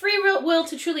 for free will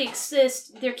to truly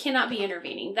exist, there cannot be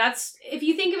intervening. That's, if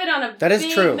you think of it on a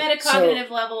big true. metacognitive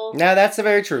level. No, that's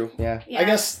very true, yeah. I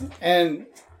guess,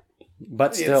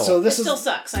 but still. So this still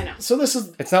sucks, I know. So this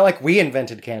is... It's not like we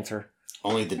invented cancer.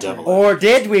 Only the devil. Or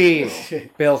did we,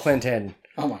 Bill Clinton?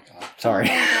 Oh my God. Sorry.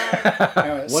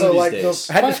 Anyway, One of these days.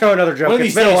 I had to throw another joke. One of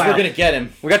these days, we're going to get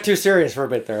him. We got too serious for a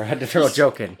bit there. I had to throw a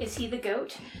joke in. Is he the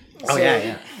goat? Oh,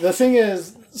 yeah. The thing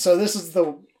is, so this is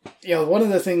one of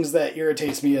the things that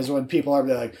irritates me is when people are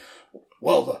like,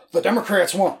 well, the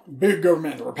Democrats want big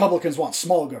government, the Republicans want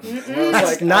small government.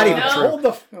 That's not even true. Hold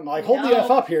the F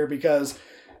up here, because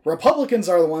Republicans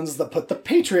are the ones that put the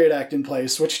Patriot Act in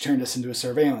place, which turned us into a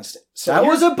surveillance state. So that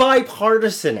was a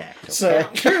bipartisan act. Okay?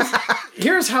 So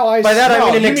here's how I... By that I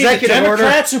mean an executive order.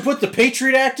 Democrats who put the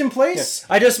Patriot Act in place?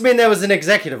 I just mean that was an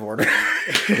executive order.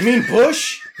 You mean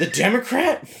Bush, the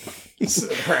Democrat?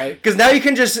 Right. Because now you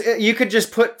could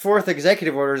just put forth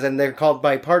executive orders, and they're called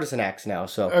bipartisan acts now.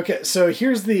 So okay, so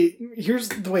here's the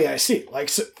way I see it. Like,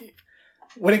 so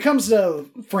when it comes to,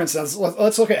 for instance,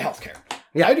 let's look at healthcare.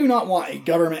 Yeah. I do not want a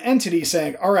government entity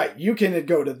saying, all right, you can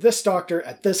go to this doctor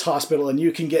at this hospital and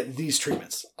you can get these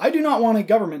treatments. I do not want a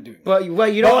government doing that. But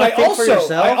you don't want to think for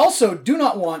yourself? I also do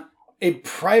not want a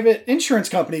private insurance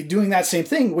company doing that same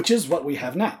thing, which is what we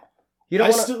have now.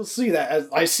 Still see that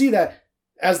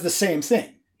as the same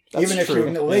thing. That's even true.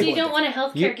 if you So you don't want a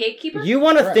healthcare gatekeeper? You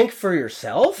want to think for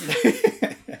yourself?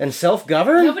 And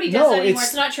self-govern? Nobody does that anymore.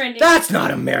 It's not trending. That's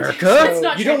not America. That's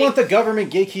not you trending. don't want the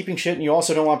government gatekeeping shit, and you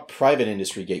also don't want private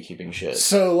industry gatekeeping shit.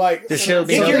 So, like...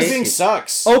 Gatekeeping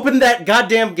sucks. Open that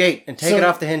goddamn gate and take it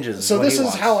off the hinges. So this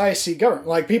is how I see government.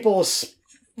 Like, people...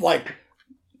 Like,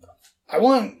 I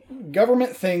want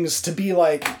government things to be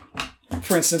like,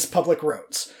 for instance, public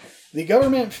roads. The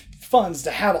government funds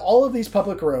to have all of these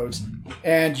public roads,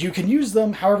 and you can use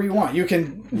them however you want. You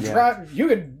can drive... You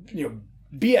could,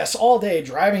 BS all day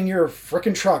driving your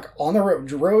frickin' truck on the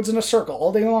roads in a circle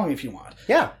all day long if you want.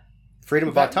 Yeah. Freedom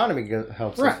of autonomy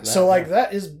helps. Right. So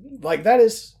that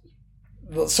is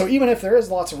so even if there is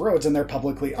lots of roads and they're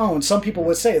publicly owned, some people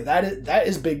would say that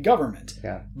is big government.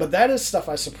 Yeah. But that is stuff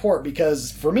I support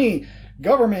because for me,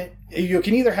 government, you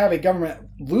can either have a government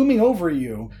looming over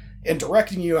you and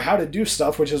directing you how to do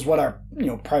stuff, which is what our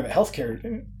private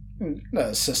healthcare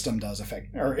system does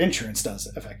or insurance does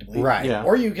effectively. Right. Yeah.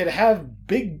 Or you could have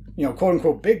big, quote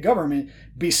unquote, big government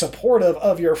be supportive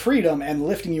of your freedom and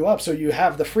lifting you up so you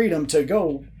have the freedom to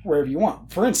go wherever you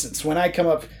want. For instance, when I come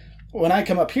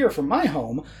up here from my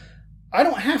home, I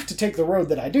don't have to take the road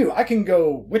that I do. I can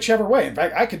go whichever way. In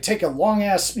fact, I could take a long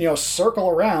ass, circle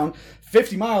around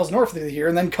 50 miles north of here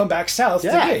and then come back south to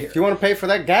get here. If you want to pay for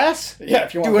that gas,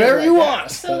 if you want do whatever you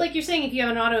want. So, like you're saying, if you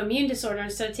have an autoimmune disorder,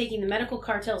 instead of taking the medical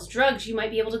cartel's drugs, you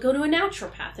might be able to go to a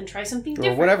naturopath and try something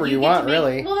different. Or whatever you want,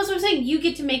 really. Well, that's what I'm saying. You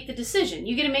get to make the decision.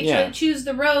 You get to make sure to choose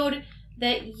the road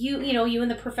that you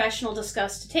and the professional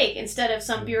discuss to take, instead of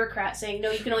some bureaucrat saying, no,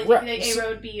 you can only take A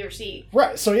road, B, or C.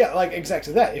 Right. So, like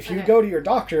exactly that. If you go to your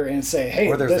doctor and say, hey,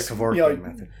 or there's the Kevorkian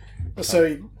method.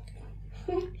 So...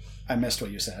 I missed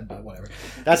what you said, but whatever.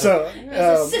 That's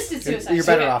assisted suicide. You're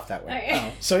better off that way.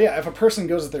 Okay. So if a person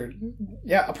goes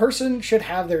a person should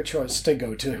have their choice to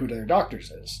go to who their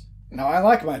doctor's is. Now, I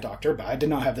like my doctor, but I did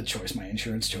not have the choice. My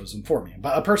insurance chose them for me.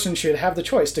 But a person should have the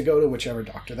choice to go to whichever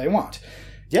doctor they want.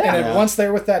 Yeah. And once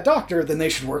they're with that doctor, then they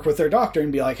should work with their doctor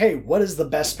and be like, hey, what is the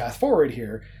best path forward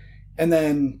here? And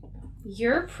then...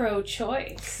 You're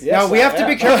pro-choice. Yes, now, we have to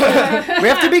be careful. We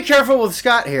have to be careful with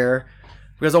Scott here.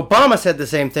 Because Obama said the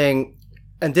same thing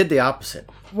and did the opposite.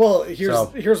 Well, here's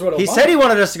what Obama... He said he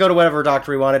wanted us to go to whatever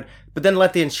doctor he wanted, but then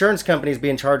let the insurance companies be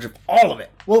in charge of all of it.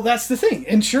 Well, that's the thing.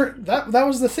 That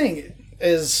was the thing,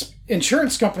 is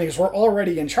insurance companies were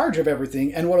already in charge of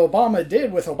everything, and what Obama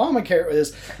did with Obamacare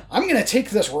is, I'm going to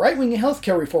take this right-wing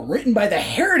healthcare reform written by the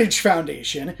Heritage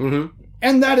Foundation,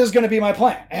 and that is going to be my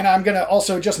plan. And I'm going to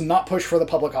also just not push for the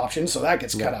public option, so that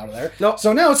gets cut out of there. Nope.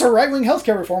 So now it's a right-wing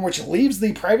healthcare reform, which leaves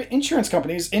the private insurance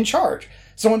companies in charge.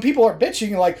 So when people are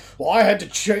bitching like, well, I had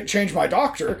to change my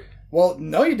doctor. Well,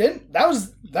 no, you didn't. That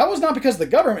was not because of the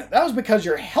government. That was because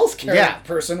your healthcare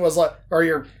person was like, or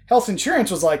your health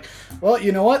insurance was like, well,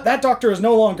 you know what? That doctor is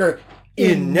no longer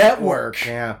in network.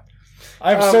 Yeah.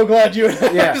 I'm so glad you.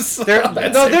 Yeah,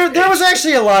 there was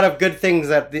actually a lot of good things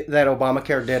that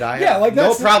Obamacare did. I have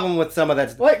no problem with some of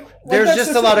that. There's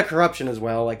just a lot of corruption as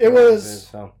well. Like it was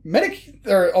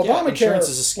Obamacare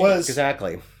was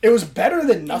exactly. It was better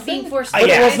than nothing. That's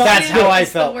how I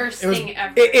felt. The worst thing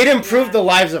ever. It improved the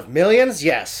lives of millions,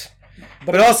 yes,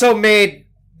 but it also made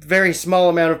very small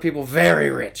amount of people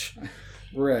very rich.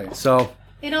 Right. So.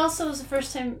 It also was the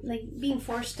first time, being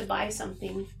forced to buy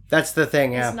something. That's the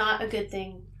thing, yeah. It's not a good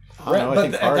thing. Right,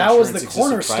 but that was the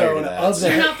cornerstone of the...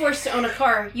 You're not forced to own a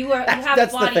car. You have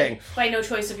a body by no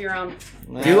choice of your own.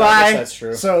 Do I? That's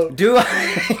true. So do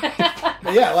I?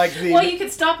 Yeah, well, you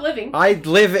could stop living. I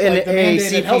live in a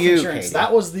CPU.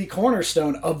 That was the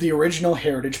cornerstone of the original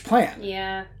Heritage Plan.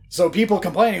 Yeah. So people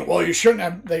complaining, well, they shouldn't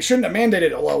have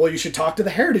mandated it. Well, you should talk to the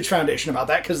Heritage Foundation about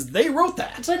that because they wrote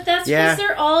that. But that's because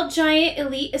they're all giant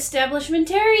elite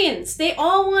establishmentarians. They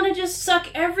all want to just suck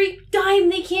every dime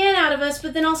they can out of us,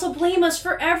 but then also blame us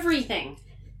for everything.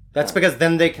 That's because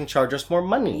then they can charge us more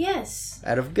money. Yes.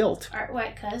 Out of guilt.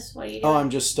 What, cuz? What are you doing? Oh, I'm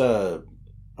just, I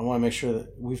want to make sure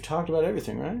that we've talked about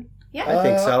everything, right? Yeah, I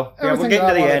think so. Yeah, we're getting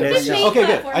to the end. Okay,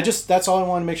 good. That's all I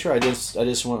want to make sure. I just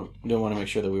didn't want to make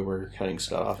sure that we were cutting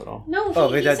Scott off at all. No,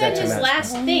 he said his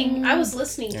last thing. I was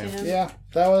listening to him. Yeah,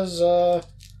 that was.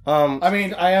 I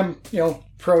mean, I am,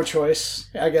 pro-choice,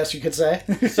 I guess you could say.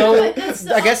 So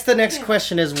I guess the next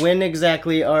question is, when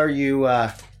exactly are you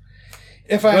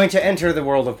going to enter the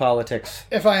world of politics?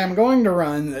 If I am going to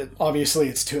run, obviously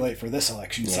it's too late for this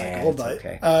election cycle, but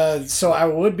okay. So I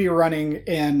would be running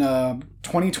in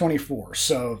 2024.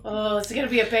 So it's gonna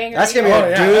be a banger. That's gonna be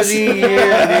a doozy year, dude.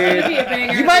 It's gonna be a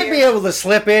banger. You might be able to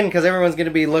slip in because everyone's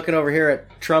gonna be looking over here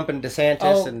at Trump and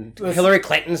DeSantis, and Hillary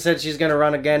Clinton said she's gonna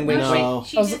run again. Wink, wink.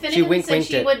 She definitively said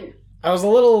she wouldn't. I was a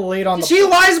little late on the... She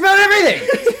lies about everything!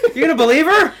 You gonna believe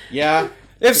her? Yeah.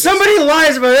 If somebody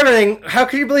lies about everything, how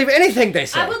can you believe anything they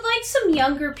say? I would like some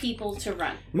younger people to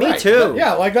run. Me too.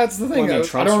 Yeah, like that's the thing. Well,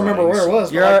 I don't remember where it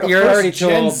was. You're already too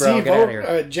old, bro. Get out of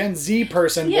here. Gen Z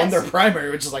person won their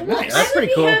primary, which is like nice. That's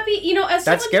pretty cool. Happy, as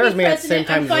that scares me at the same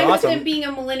time. I'm fine with awesome. them being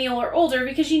a millennial or older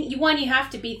because you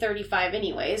have to be 35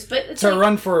 anyways. But it's to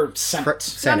run for Senate.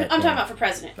 Senate. I'm talking about for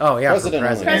president. Oh yeah, president.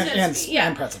 For president.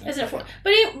 And president.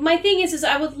 But my thing is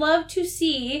I would love to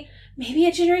see maybe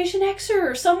a Generation Xer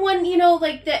or someone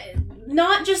like that.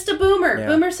 Not just a boomer. Yeah.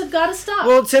 Boomers have got to stop.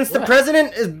 Well, since the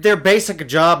president is their basic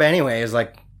job anyway, is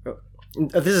like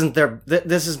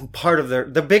this is part of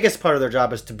the biggest part of their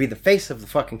job is to be the face of the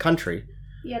fucking country.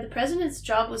 Yeah, the president's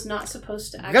job was not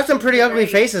supposed to. You got some pretty ugly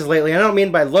faces lately. I don't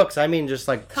mean by looks. I mean just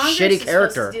like Congress shitty is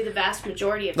character. Supposed to do the vast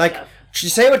majority of like, stuff. You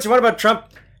say what you want about Trump.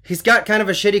 He's got kind of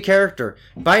a shitty character.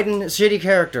 Biden, shitty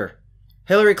character.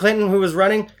 Hillary Clinton, who was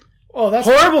running,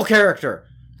 horrible character.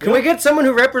 Can we get someone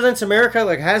who represents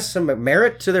America, has some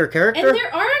merit to their character? And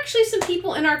there are actually some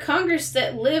people in our Congress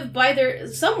that live by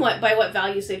by what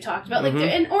values they've talked about,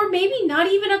 or maybe not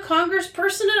even a Congress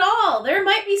person at all. There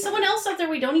might be someone else out there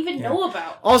we don't even know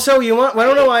about. Also, I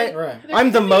don't know why. Right.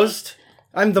 I'm the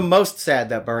most sad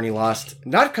that Bernie lost,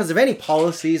 not because of any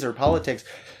policies or politics,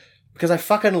 because I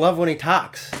fucking love when he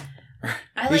talks.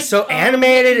 He's so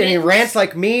animated and he rants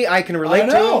like me. I can relate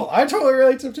to him. I totally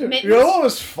relate to him too. You know what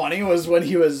was funny was when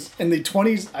he was in the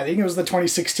 20s, I think it was the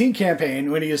 2016 campaign,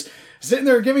 when he was sitting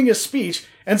there giving his speech,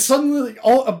 and suddenly,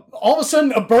 all of a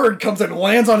sudden, a bird comes and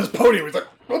lands on his podium. He's like,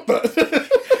 what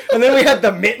the? And then we had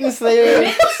the mittens thing. The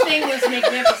mittens thing was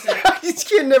magnificent.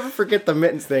 You can never forget the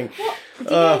mittens thing.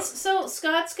 Well, so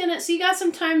Scott's gonna. So you got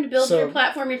some time to build your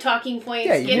platform, your talking points,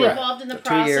 get involved in the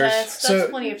process. That's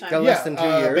plenty of time. Got less than 2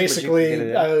 years.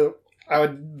 Basically, I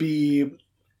would be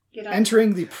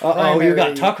entering the primary. You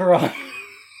got Tucker on.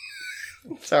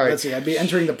 Sorry. Let's see. I'd be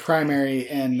entering the primary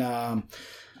in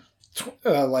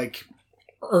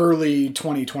early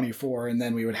 2024, and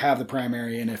then we would have the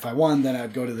primary, and if I won, then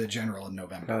I'd go to the general in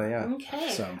November. Oh yeah.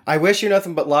 Okay. So I wish you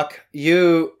nothing but luck.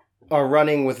 You are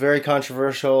running with very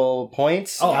controversial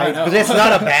points. Oh, I know. But it's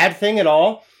not a bad thing at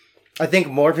all. I think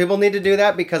more people need to do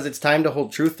that because it's time to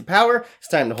hold truth to power. It's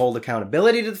time to hold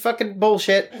accountability to the fucking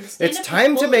bullshit. It's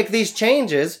time to make these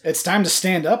changes. It's time to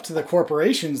stand up to the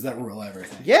corporations that rule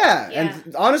everything. Yeah.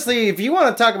 And honestly, if you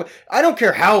want to talk about... I don't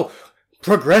care how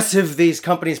progressive these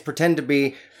companies pretend to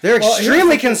be. They're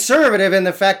extremely conservative in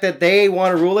the fact that they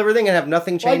want to rule everything and have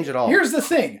nothing change at all. Here's the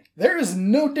thing. There is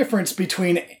no difference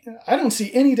between... I don't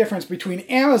see any difference between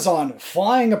Amazon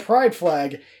flying a pride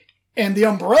flag and the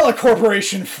Umbrella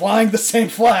Corporation flying the same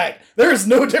flag. There is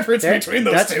no difference between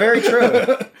those two. That's very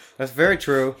true. That's very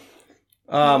true.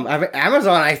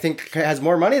 Amazon, I think, has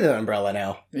more money than Umbrella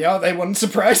now. Yeah, they wouldn't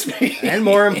surprise me. And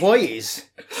more employees.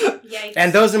 Yikes.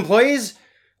 And those employees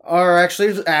are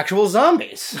actually actual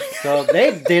zombies. So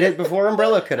they did it before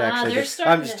Umbrella could actually.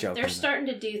 I'm just joking. They're starting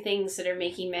to do things that are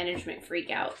making management freak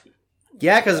out.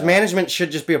 Yeah, because management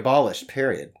should just be abolished,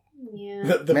 period. Yeah.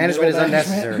 The management is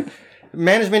unnecessary.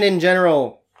 Management in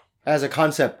general, as a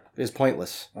concept, is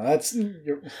pointless. That's...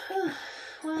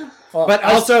 But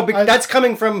also, that's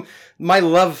coming from my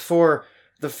love for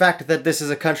the fact that this is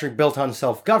a country built on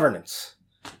self-governance.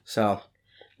 So...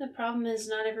 The problem is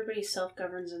not everybody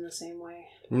self-governs in the same way.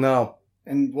 No.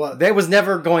 And what? They was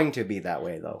never going to be that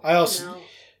way, though. I also...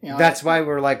 No. That's why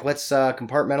we're like, let's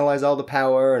compartmentalize all the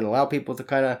power and allow people to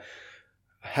kind of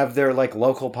have their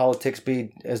local politics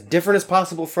be as different as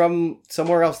possible from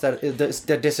somewhere else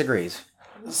that disagrees.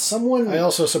 I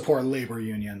also support labor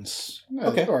unions.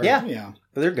 Okay. Yeah.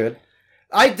 But they're good.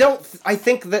 I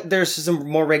think that there's some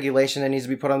more regulation that needs to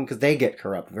be put on because they get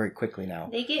corrupt very quickly now.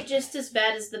 They get just as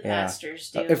bad as the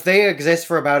pastors do. If they exist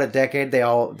for about a decade,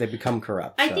 they become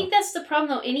corrupt. I think that's the problem,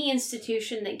 though. Any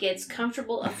institution that gets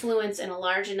comfortable affluence in a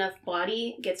large enough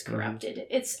body gets corrupted.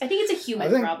 I think it's a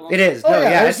human problem. It is.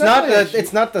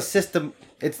 It's not the system.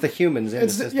 It's the humans in the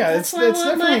system. Yeah, that's why I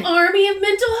love my army of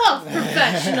mental health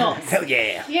professionals. Hell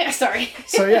yeah. Yeah, sorry.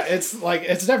 So yeah, it's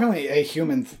definitely a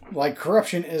human.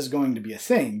 Corruption is going to be a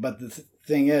thing, but the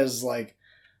thing is,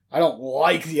 I don't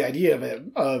like the idea of it,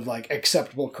 of like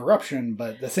acceptable corruption,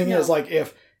 but the thing is, like,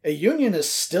 if a union is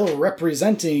still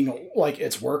representing like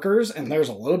its workers and there's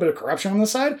a little bit of corruption on the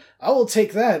side, I will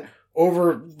take that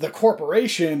over the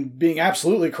corporation being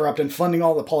absolutely corrupt and funding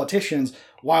all the politicians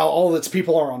while all its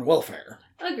people are on welfare.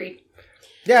 Agreed.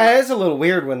 Yeah, it's a little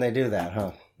weird when they do that,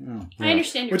 huh? Yeah. I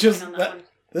understand your point on that one.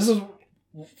 This is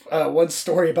one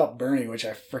story about Bernie, which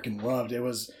I freaking loved. It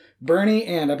was Bernie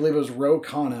and I believe it was Ro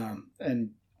Khanna,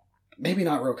 and maybe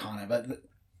not Ro Khanna, but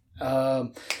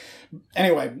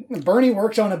anyway, Bernie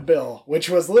worked on a bill which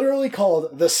was literally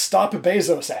called the Stop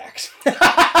Bezos Act.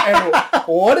 And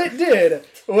what it did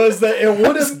was that it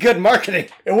would have good marketing.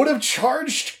 It would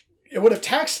have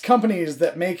taxed companies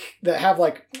that have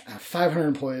like 500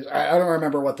 employees. I don't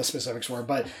remember what the specifics were,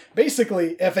 but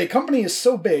basically, if a company is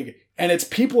so big and its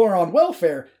people are on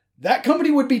welfare, that company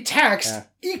would be taxed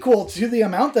equal to the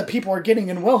amount that people are getting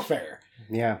in welfare.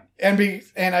 Yeah, and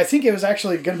I think it was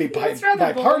actually going to be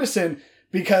bipartisan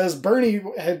because Bernie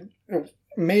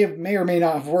may or may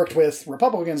not have worked with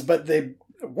Republicans, but they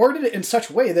worded it in such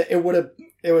a way that it would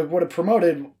have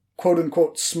promoted quote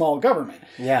unquote small government.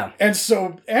 Yeah. And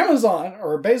so Amazon,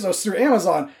 or Bezos through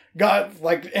Amazon,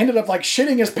 ended up like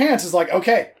shitting his pants. Is like,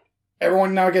 okay,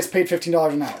 everyone now gets paid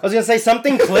 $15 an hour. I was gonna say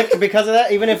something clicked because of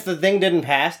that, even if the thing didn't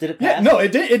pass. Did it pass? Yeah, no,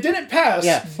 it didn't pass.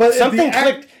 Yeah, but something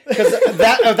clicked because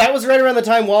that was right around the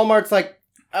time Walmart's like,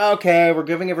 okay, we're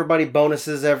giving everybody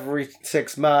bonuses every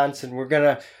 6 months, and we're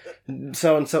gonna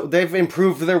so and so. They've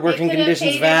improved their working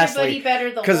conditions vastly.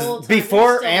 Because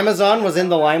before Amazon was in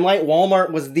the limelight,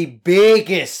 Walmart was the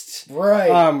biggest,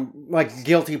 like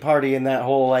guilty party in that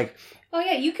whole like. Oh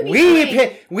yeah, you can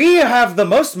be. We have the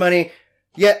most money,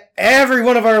 yet every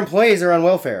one of our employees are on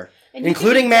welfare,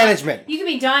 including management. You can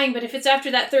be dying, but if it's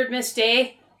after that third missed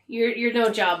day, you're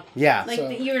no job. Yeah,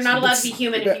 like you're not allowed to be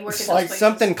human if you work at those places.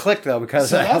 Something clicked though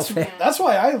because that's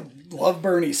why I love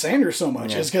Bernie Sanders so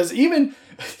much is because even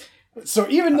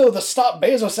though the Stop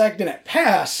Bezos Act didn't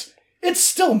pass, it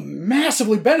still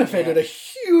massively benefited a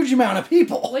huge amount of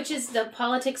people. Which is the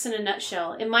politics in a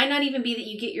nutshell. It might not even be that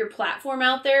you get your platform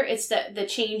out there. It's that the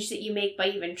change that you make by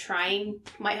even trying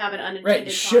might have an unintended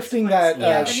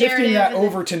consequence. Shifting that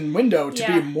Overton window to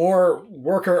be more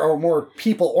worker or more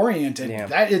people oriented. Yeah.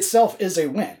 That itself is a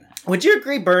win. Would you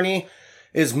agree Bernie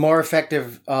is more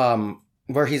effective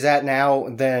where he's at now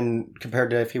than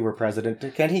compared to if he were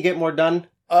president? Can he get more done?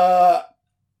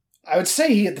 I would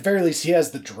say at the very least, he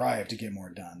has the drive to get more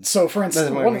done. So, for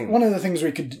instance, one of the things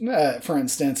we could, for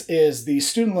instance, is the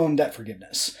student loan debt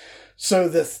forgiveness. So,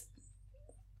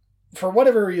 for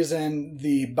whatever reason,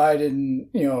 the Biden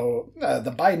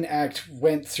Act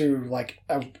went through like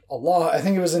a law. I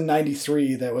think it was in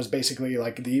 '93 that was basically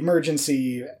like the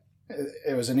emergency.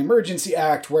 It was an emergency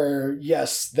act where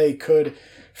yes, they could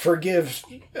forgive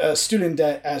student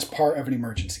debt as part of an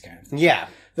emergency kind of thing. Yeah.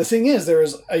 The thing is, there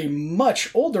is a much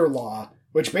older law,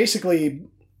 which basically,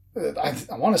 I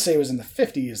want to say it was in the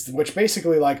 50s, which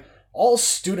basically, like, all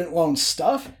student loan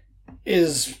stuff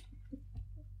is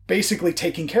basically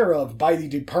taken care of by the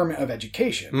Department of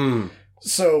Education. Mm.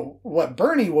 So what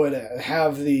Bernie would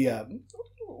have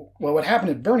what would happen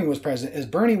if Bernie was president is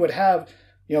Bernie would have,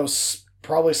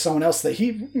 probably someone else that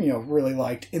he, really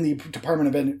liked in the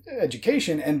Department of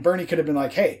Education, and Bernie could have been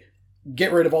like, hey,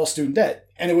 get rid of all student debt,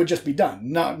 and it would just be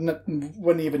done.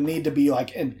 Wouldn't even need to be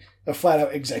like a flat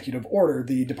out executive order.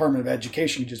 The Department of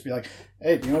Education could just be like,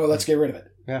 hey, you know what? Let's get rid of it.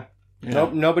 Yeah.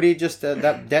 Nope. Nobody just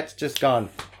that debt's just gone.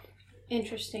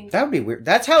 Interesting. That would be weird.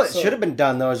 That's how it should have been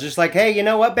done, though. It's just like, hey, you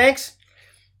know what, banks?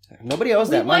 Nobody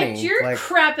owes that money. We've wiped your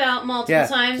crap out multiple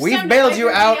times. We've bailed you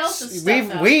out.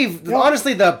 We've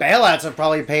honestly, the bailouts have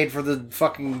probably paid for the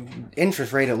fucking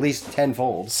interest rate at least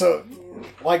tenfold. So.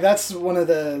 Like, that's one of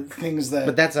the things that...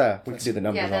 But we can do the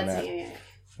numbers on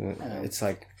that. It's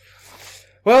like...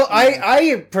 Well,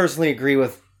 I personally agree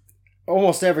with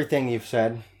almost everything you've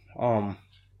said.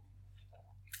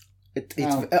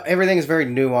 Everything is very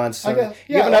nuanced. So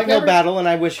you have an uphill battle, and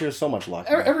I wish you so much luck.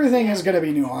 Everything is going to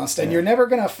be nuanced, and you're never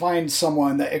going to find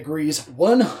someone that agrees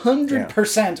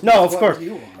 100%. No, of course.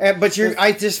 But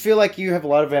I just feel like you have a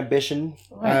lot of ambition,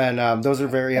 and those are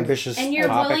very ambitious and you're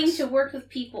topics. willing to work with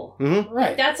people. Mm-hmm.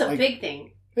 Right. That's a big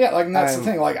thing. Yeah, that's the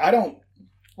thing. Like,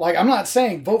 I'm not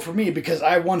saying vote for me because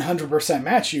I 100%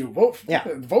 match you.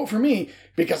 Vote for me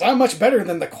because I'm much better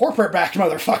than the corporate-backed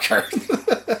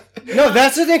motherfucker. No,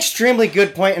 that's an extremely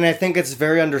good point, and I think it's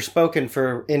very underspoken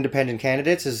for independent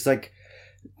candidates. Is like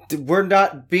we're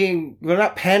not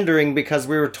pandering because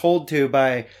we were told to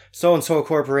by so and so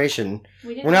corporation.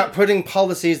 We're not putting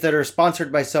policies that are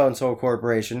sponsored by so and so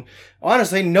corporation.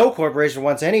 Honestly, no corporation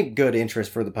wants any good interest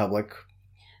for the public.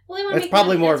 Well, they want to It's make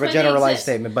probably money. more That's of a why they generalized exist.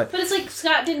 statement, but it's like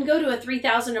Scott didn't go to a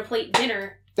 3,000 a plate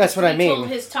dinner. that's what I He mean. told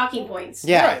his talking points.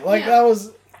 Yeah. Right, like Yeah. that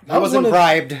was... I wasn't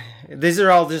bribed. These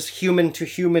are all just human to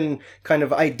human kind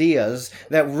of ideas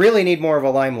that really need more of a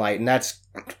limelight, and that's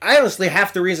honestly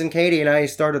half the reason Katie and I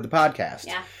started the podcast.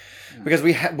 Yeah. Because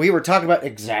we were talking about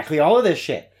exactly all of this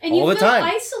shit And all you the feel time.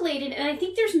 isolated, and I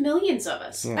think there's millions of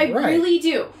us. Yeah. I Right. really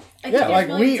do. I think there's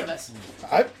millions of us.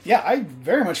 I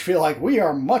very much feel like we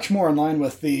are much more in line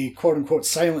with the quote-unquote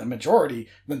silent majority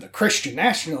than the Christian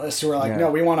nationalists who are like, Yeah. no,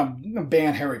 we want to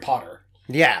ban Harry Potter.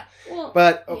 Yeah. Well,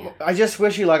 But yeah. I just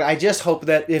wish you luck. I just hope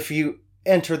that if you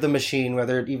enter the machine,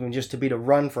 whether it even just to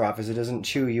run for office, it doesn't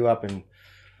chew you up and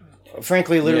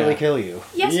frankly literally kill you.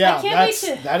 Yes, Yeah, I can't wait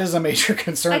to... that is a major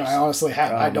concern I honestly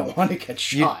have. I don't want to get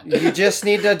shot. You just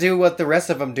need to do what the rest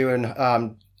of them do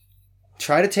and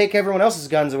try to take everyone else's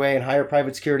guns away and hire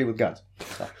private security with guns.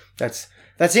 So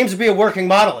that seems to be a working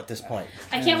model at this point.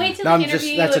 I can't wait to No, I'm interview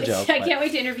just- you. that's a joke, I but- can't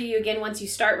wait to interview you again once you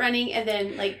start running, and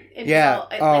then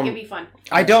it'd be fun.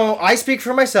 I speak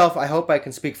for myself. I hope I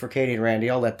can speak for Katie and Randy.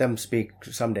 I'll let them speak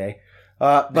someday.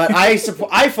 But I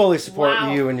fully support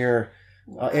Wow. you and your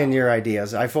in your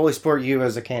ideas. I fully support you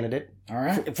as a candidate All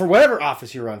right. for whatever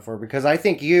office you run for, because I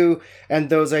think you and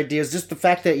those ideas, just the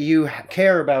fact that you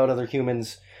care about other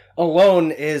humans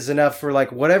alone is enough for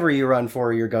whatever you run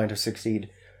for, you're going to succeed.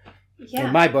 Yeah.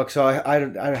 In my book. So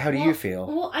how do you feel?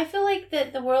 Well, I feel like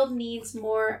that the world needs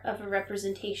more of a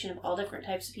representation of all different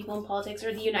types of people in politics,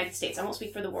 or the United States. I won't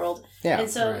speak for the world. Yeah. And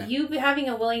so Right. you having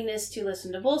a willingness to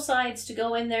listen to both sides, to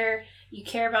go in there, you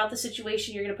care about the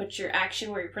situation, you're going to put your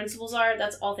action where your principles are.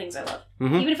 That's all things I love.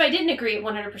 Mhm. Even if I didn't agree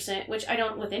 100%, which I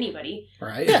don't with anybody.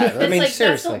 Right. Yeah. I That's mean, that's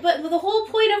seriously. but the whole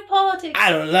point of politics. I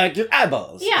don't like your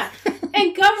eyeballs. Yeah.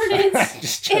 And governance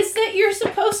Just joking. is that you're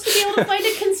supposed to be able to find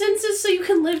a consensus so you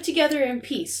can live together in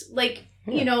peace.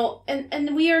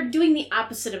 And we are doing the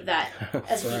opposite of that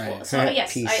as people. Right. So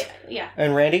yes, Peace. yeah.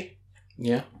 And Randy,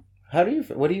 Yeah. how do you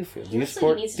feel? What do you feel? Do you Honestly,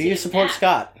 support? he needs to Do you take a support nap.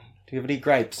 Scott? Do you have any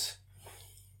gripes?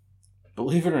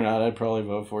 Believe it or not, I'd probably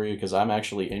vote for you because I'm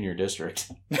actually in your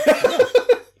district.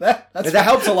 That's That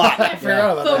helps a lot. I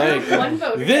forgot about that. Voter, one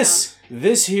voter.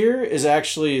 This here is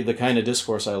actually the kind of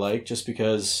discourse I like, just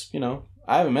because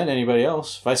I haven't met anybody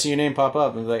else. If I see your name pop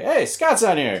up and be like, "Hey, Scott's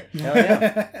on here," Hell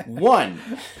yeah. 1.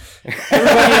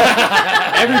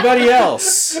 Everybody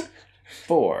else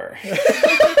 4. There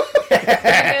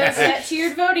goes that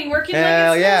tiered voting working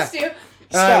Hell like yeah. it's supposed to.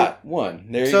 Scott 1.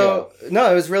 There you go. So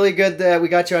no, it was really good that we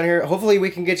got you on here. Hopefully, we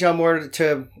can get you on more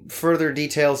to further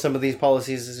detail some of these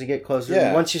policies as you get closer.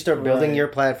 Yeah. Once you start building Right. your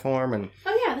platform and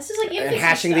Oh yeah, this is like infancy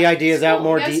hashing stuff. the ideas It's out cool.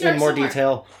 more We gotta start in more somewhere.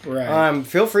 detail. Right.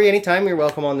 Feel free anytime. You're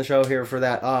welcome on the show here for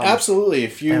that. Absolutely.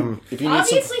 If you need some,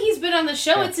 Obviously, he's been on the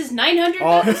show. It's his 900th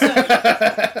Oh.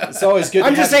 episode. it's always good.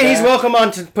 I'm to just have saying you he's back. welcome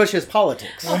on to push his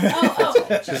politics.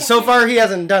 Oh. So far, he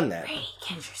hasn't done that. Brady,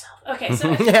 catch yourself. Okay,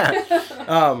 so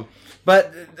Yeah.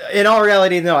 But in all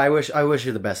reality, no. I wish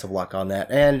you the best of luck on that,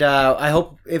 and I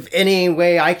hope if any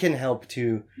way I can help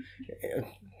to,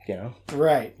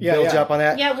 Right. Yeah. build yeah. you up on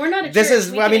that. yeah, we're not a This church.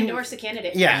 is- we I can mean- endorse a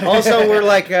candidate. Yeah. Also, we're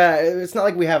it's not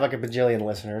like we have a bajillion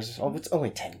listeners. Oh, it's only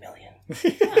 10 million.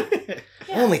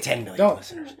 Only 10 million Don't-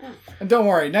 listeners. And don't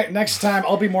worry. Next time,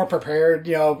 I'll be more prepared.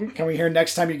 Coming here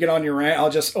next time you get on your rant, I'll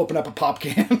just open up a pop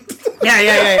can.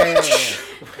 Yeah.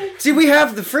 See, we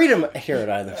have the freedom here at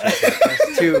Either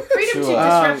to Freedom to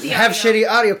disrupt the have audio. shitty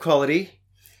audio quality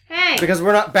Hey, because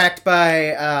we're not backed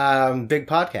by big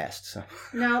podcasts. So.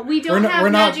 no, we don't have we're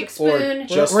not- Magic or Spoon.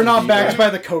 just- We're not Justin backed Bieber. by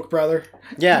the Koch brother.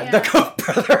 Yeah, Yeah. the Koch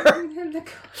brother.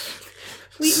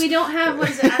 We don't have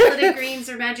Athletic Greens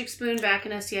or Magic Spoon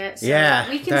backing us yet. So Yeah,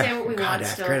 we can say what we want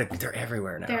that's still. great. They're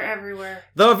everywhere now. They're everywhere.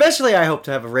 Though eventually, I hope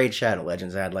to have a Raid Shadow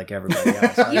Legends ad like everybody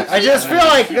else. You I just feel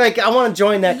like I want to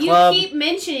join that You club. keep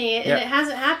mentioning it, and Yeah. it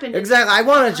hasn't happened. Exactly. I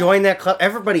want to join that club.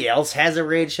 Everybody else has a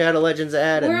Raid Shadow Legends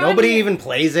ad, and We're on nobody your- even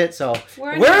plays it. So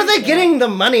We're on where are your- they getting the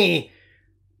money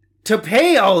to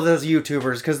pay all those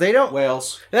YouTubers? Because they don't.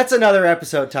 Wales. That's another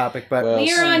episode topic. But Well,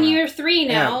 We are on year 3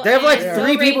 now. Yeah, they have, like, and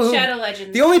 3 no Raid people who- Shadow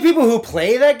Legends. the only people who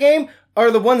play that game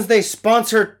are the ones they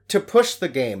sponsor to push the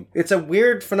game. It's a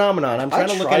weird phenomenon. I'm trying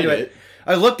to look into it.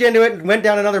 I looked into it and went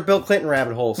down another Bill Clinton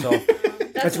rabbit hole. So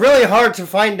it's really hard to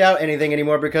find out anything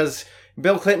anymore because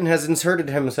Bill Clinton has inserted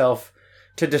himself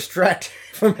to distract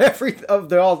from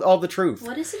all the truth.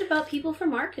 What is it about people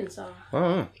from Arkansas?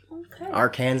 Oh, Okay.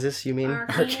 Arkansas, you mean?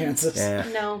 Arkansas. Yeah.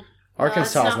 No.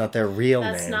 Arkansas is not their real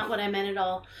That's name. not what I meant at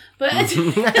all. But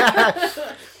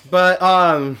But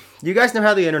you guys know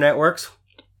how the internet works.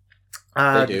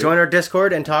 They do. Join our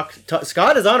Discord and talk.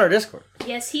 Scott is on our Discord.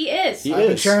 yes, he is. He I've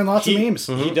been is. sharing lots of He- memes.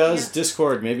 He does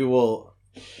Discord. Maybe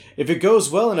if it goes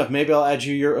well enough, maybe I'll add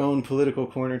you your own Political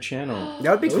Corner channel.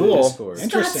 That would be to cool. Discord.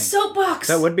 Interesting. Soapbox.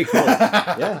 That would be cool.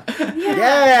 Yeah.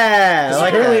 Yeah.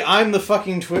 Like Apparently, that. I'm the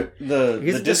fucking the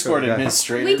He's a Discord Discord guy.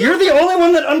 administrator. We do- You're the only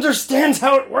one that understands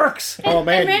how it works. And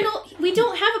Randall, we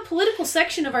don't have a political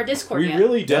section of our Discord We yet.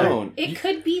 really don't. It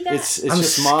could be that. It's I'm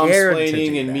just mom scared to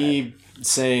explaining do and that. me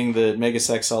saying that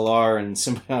Megasex LR and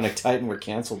Symbionic Titan were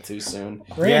canceled too soon.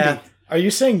 Randy, Yeah. are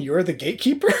you saying you're the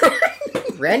gatekeeper?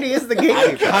 Randy is the I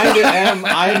gatekeeper. kind of am.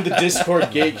 I'm the Discord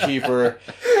gatekeeper,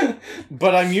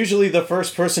 but I'm usually the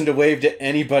first person to wave to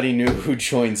anybody new who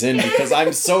joins in because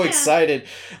I'm so excited.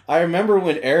 I remember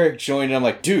when Eric joined, and I'm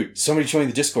like, dude, somebody joined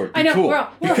the Discord. Be I know. cool. We're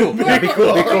all, Be cool.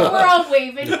 We're all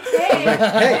waving.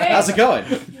 Hey, How's it going?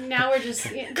 Now we're just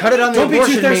Cut it on the Don't be too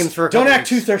abortion thirsty. memes for a Don't couple act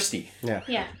too weeks. thirsty.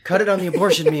 Yeah. Cut it on the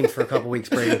abortion memes for a couple weeks,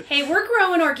 Brady. Hey, we're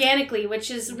growing organically,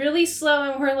 which is really slow,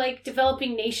 and we're like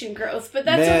developing nation growth. But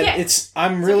that's Man,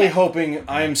 okay. I'm really okay. hoping.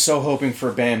 I am so hoping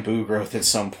for bamboo growth at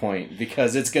some point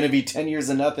because it's going to be 10 years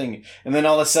of nothing, and then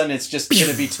all of a sudden it's just going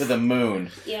to be to the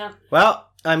moon. Yeah. Well,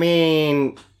 I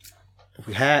mean,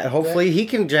 hopefully he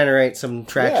can generate some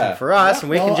traction Yeah. for us, Yeah. and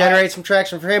we Well, can generate some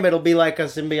traction for him. It'll be like a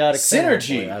symbiotic thing, Synergy.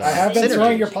 hopefully. don't I know. have been Synergy.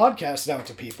 throwing your podcast out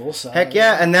to people. So Heck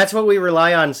yeah, and that's what we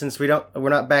rely on since we're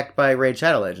not backed by Raid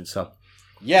Shadow Legends. So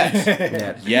Yet.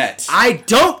 yeah. Yet. I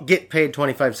don't get paid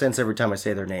 25 cents every time I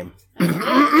say their name.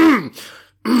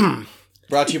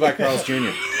 Brought to you by Carl's Jr.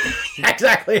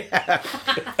 Exactly.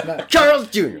 Charles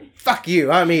Jr. Fuck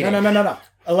you. I'm eating. No.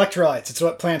 Electrolytes. It's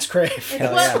what plants crave. It's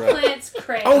what plants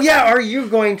crave. Oh yeah, are you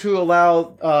going to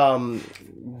allow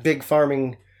big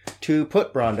farming to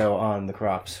put Brondo on the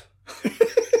crops?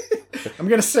 I'm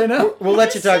gonna say no. We'll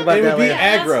let you talk about It that would be later.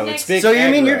 that's aggro. next. It's big. So you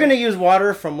mean aggro. you're going to use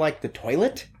water from like the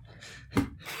toilet?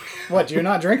 What? Do you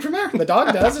not drink from there? The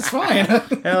dog does. It's fine.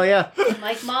 Hell yeah.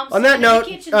 Like mom's On that in the note,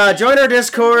 kitchen. join our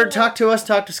Discord, talk to us,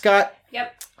 talk to Scott.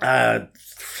 Yep.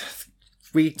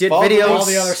 We did Follow videos. all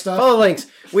the other stuff. Follow the links.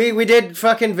 We did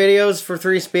fucking videos for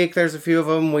 3Speak. There's a few of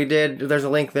them. There's a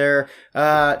link there.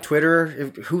 Twitter.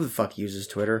 Who the fuck uses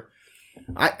Twitter?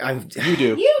 I'm You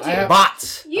do. You do. I have-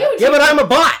 bots. You do. Yeah, but I'm a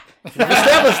bot. We've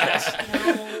established this.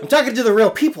 I'm talking to the real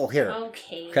people here.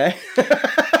 Okay. Okay.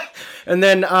 And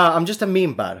then I'm just a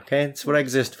meme bot. Okay, that's what I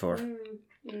exist for. And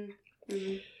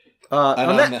On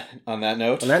on that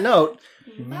note, note,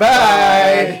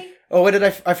 bye. Oh, what did I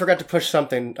forgot to push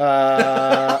something.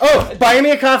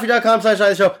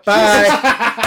 Buymeacoffee.com/show. Bye.